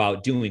talking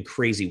about doing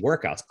crazy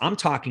workouts. I'm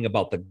talking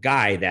about the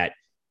guy that,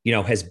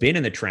 has been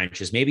in the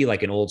trenches, maybe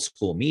like an old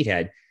school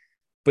meathead,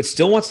 but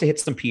still wants to hit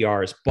some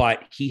PRs,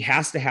 but he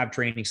has to have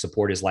training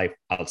support his life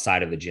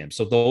outside of the gym.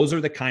 So those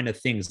are the kind of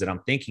things that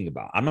I'm thinking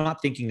about. I'm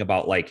not thinking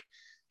about like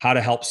how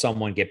to help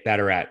someone get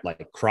better at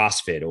like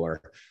CrossFit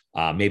or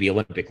maybe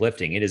Olympic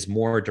lifting. It is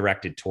more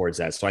directed towards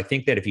that. So I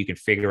think that if you can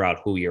figure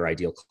out who your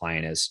ideal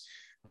client is,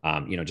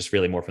 just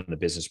really more from the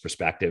business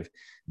perspective,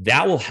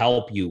 that will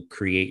help you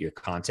create your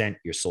content,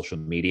 your social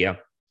media.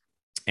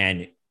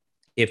 And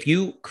if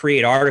you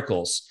create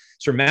articles,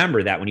 so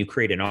remember that when you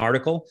create an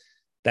article,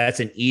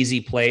 that's an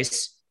easy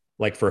place,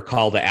 like for a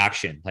call to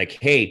action. Like,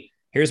 hey,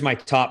 here's my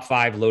top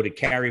 5 loaded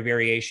carry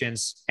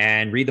variations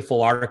and read the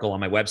full article on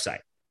my website.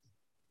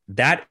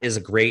 That is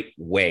a great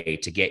way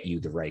to get you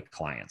the right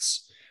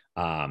clients.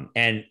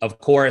 And of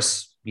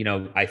course,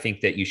 I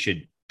think that you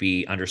should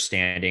be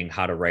understanding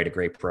how to write a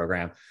great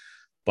program.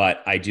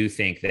 But I do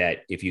think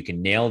that if you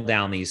can nail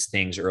down these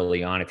things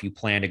early on, if you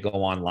plan to go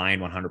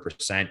online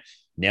 100%,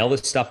 nail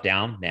this stuff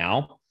down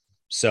now,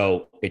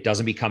 so it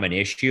doesn't become an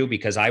issue,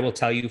 because I will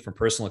tell you from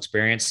personal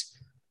experience,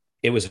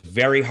 it was a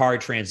very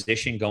hard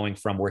transition going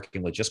from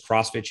working with just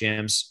CrossFit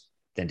gyms,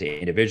 then to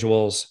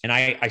individuals. And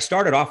I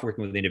started off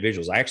working with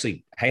individuals. I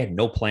had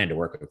no plan to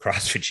work with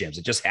CrossFit gyms.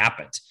 It just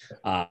happened.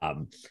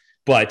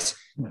 But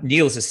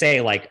needless to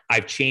say, like,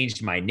 I've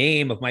changed my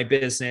name of my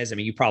business. I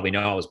mean, you probably know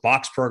I was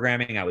Box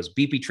Programming. I was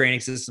BP Training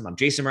System. I'm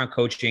Jason Brown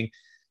Coaching.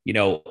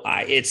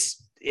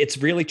 It's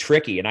really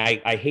tricky. And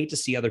I hate to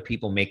see other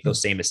people make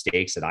those same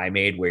mistakes that I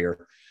made,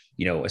 where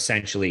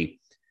essentially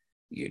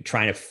you're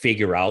trying to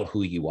figure out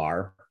who you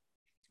are,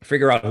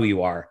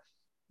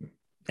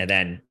 and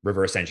then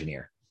reverse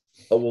engineer.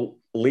 We'll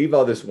leave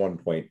out this one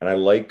point, and I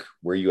like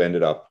where you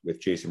ended up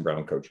with Jason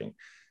Brown Coaching.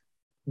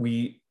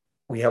 We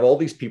have all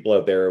these people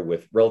out there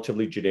with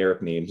relatively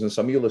generic names, and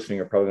some of you listening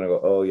are probably going to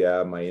go, "Oh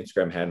yeah, my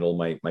Instagram handle,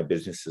 my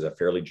business is a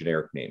fairly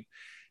generic name,"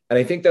 and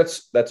I think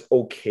that's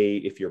okay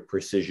if you're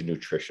Precision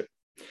Nutrition.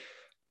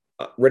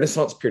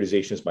 Renaissance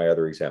Periodization is my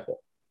other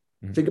example.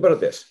 Mm-hmm. Think about it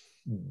this.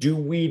 Do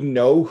we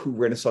know who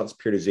Renaissance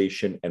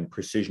Periodization and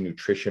Precision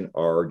Nutrition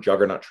are,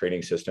 Juggernaut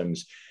Training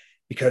Systems,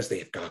 because they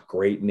have got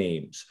great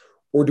names?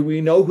 Or do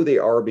we know who they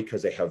are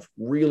because they have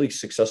really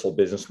successful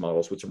business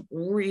models with some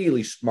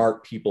really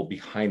smart people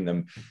behind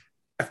them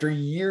after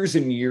years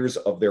and years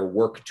of their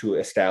work to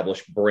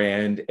establish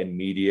brand and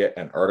media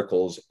and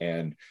articles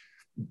and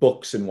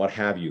books and what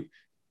have you?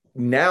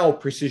 Now,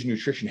 Precision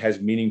Nutrition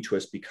has meaning to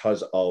us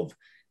because of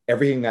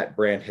everything that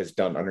brand has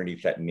done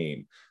underneath that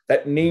name.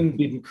 That name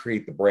didn't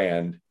create the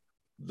brand.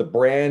 The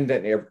brand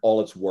and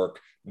all its work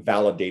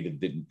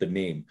validated the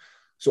name.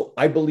 So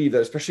I believe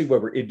that, especially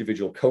when we're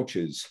individual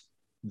coaches,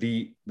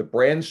 the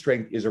brand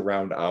strength is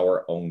around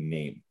our own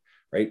name,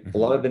 right? Mm-hmm. A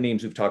lot of the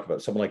names we've talked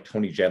about, someone like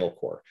Tony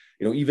Gentilcore,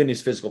 even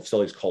his physical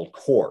facility is called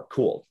Core.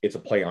 Cool. It's a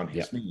play on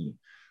his name,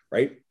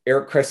 right?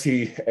 Eric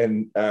Cressy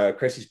and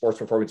Cressy Sports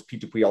Performance,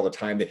 P2P all the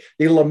time.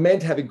 They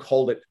lament having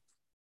called it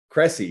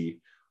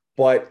Cressy.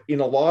 But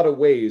in a lot of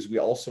ways, we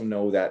also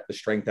know that the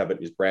strength of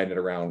it is branded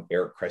around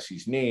Eric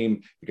Cressy's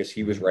name, because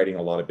he was writing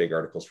a lot of big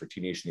articles for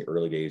T-Nation in the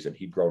early days, and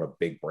he'd grown a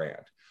big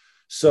brand.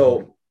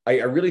 So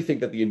I really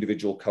think that the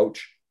individual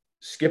coach,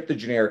 skip the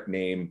generic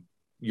name.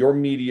 Your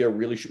media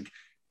really should.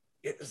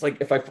 It's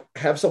like if I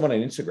have someone on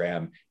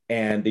Instagram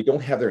and they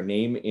don't have their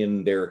name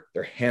in their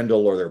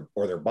handle or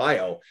their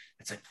bio,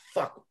 it's like,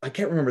 fuck, I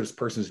can't remember this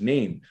person's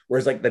name.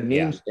 Whereas like the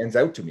name stands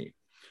out to me.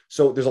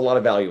 So there's a lot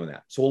of value in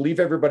that. So we'll leave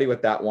everybody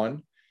with that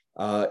one.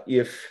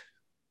 Your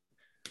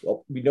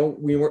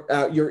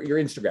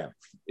Instagram,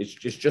 it's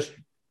just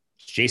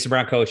Jason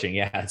Brown Coaching.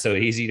 Yeah. So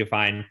easy to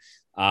find.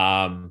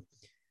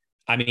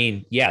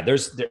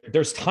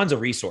 There's tons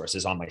of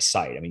resources on my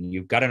site. I mean,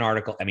 you've got an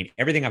article. I mean,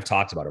 everything I've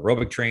talked about,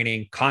 aerobic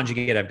training,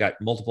 Conjugate. I've got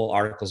multiple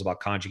articles about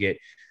Conjugate.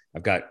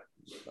 I've got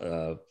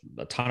a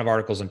ton of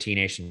articles on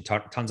T-Nation,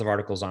 tons of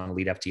articles on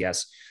Elite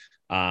FTS.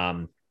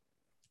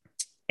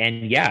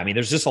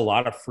 There's just a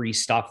lot of free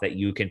stuff that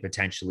you can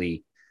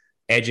potentially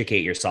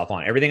educate yourself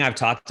on. Everything I've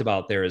talked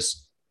about,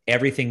 there's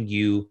everything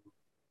you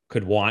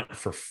could want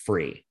for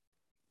free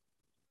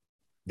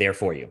there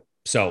for you.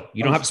 So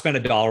you don't have to spend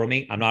 $1 with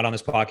me. I'm not on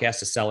this podcast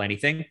to sell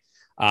anything.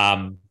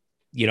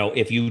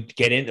 If you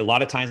get in, a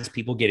lot of times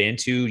people get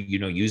into,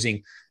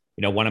 using,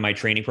 one of my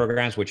training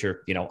programs, which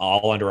are,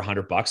 all under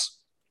 $100.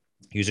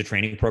 Use a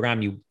training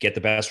program, you get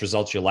the best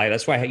results you like.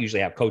 That's why I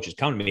usually have coaches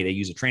come to me. They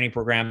use a training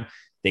program,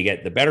 they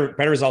get the better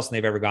results than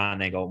they've ever gotten.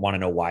 They want to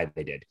know why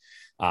they did.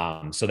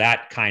 So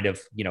that kind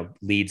of,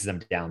 leads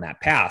them down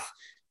that path.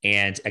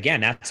 And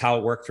again, that's how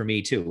it worked for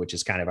me too, which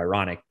is kind of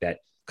ironic that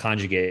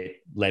Conjugate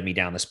led me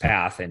down this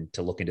path and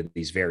to look into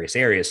these various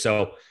areas.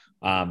 So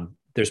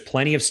there's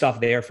plenty of stuff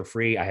there for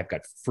free. I have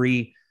got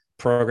free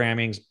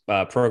programs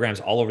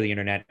all over the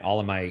internet, all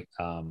on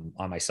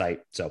my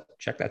site. So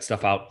check that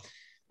stuff out,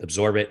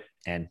 absorb it,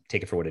 and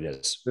take it for what it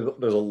is.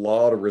 There's a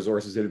lot of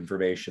resources and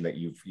information that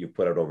you've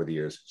put out over the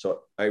years.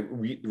 So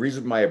the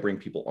reason why I bring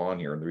people on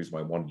here, and the reason why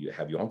I wanted to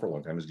have you on for a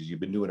long time, is because you've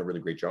been doing a really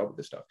great job with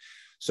this stuff.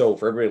 So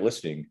for everybody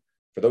listening,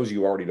 for those of you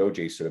who already know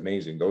Jason,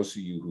 amazing. Those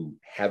of you who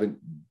haven't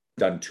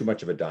done too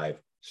much of a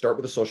dive, start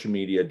with the social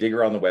media, dig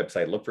around the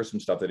website, look for some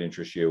stuff that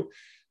interests you,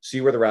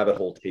 see where the rabbit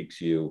hole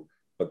takes you,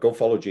 but go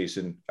follow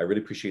Jason. I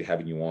really appreciate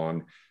having you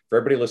on. For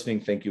everybody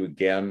listening, thank you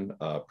again.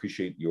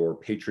 Appreciate your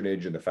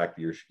patronage and the fact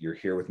that you're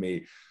here with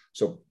me.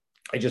 So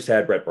I just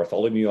had Brett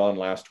Bartholomew on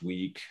last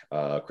week.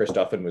 Chris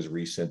Duffin was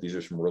recent. These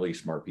are some really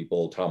smart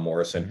people. Tom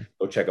Morrison,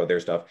 go check out their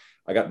stuff.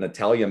 I got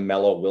Natalia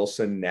Mello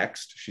Wilson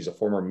next. She's a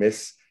former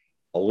Miss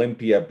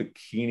Olympia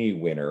bikini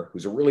winner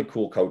who's a really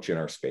cool coach in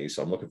our space.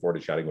 So I'm looking forward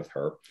to chatting with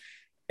her.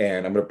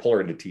 And I'm going to pull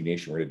her into T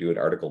Nation. We're going to do an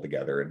article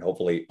together, and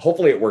hopefully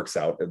it works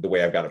out the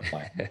way I've got it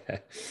planned.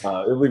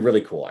 It'll be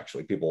really cool,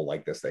 actually. People will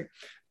like this thing.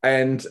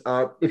 And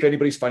if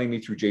anybody's finding me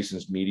through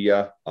Jason's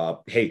media,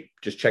 hey,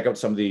 just check out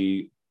some of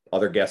the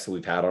other guests that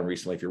we've had on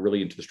recently. If you're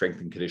really into the strength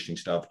and conditioning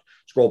stuff,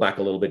 scroll back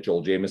a little bit.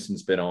 Joel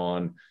Jameson's been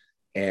on,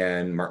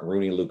 and Martin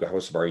Rooney, Luca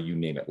Hocevar, you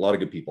name it. A lot of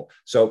good people.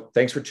 So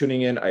thanks for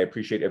tuning in. I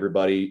appreciate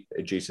everybody.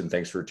 Jason,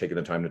 thanks for taking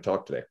the time to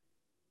talk today.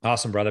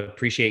 Awesome, brother.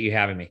 Appreciate you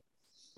having me.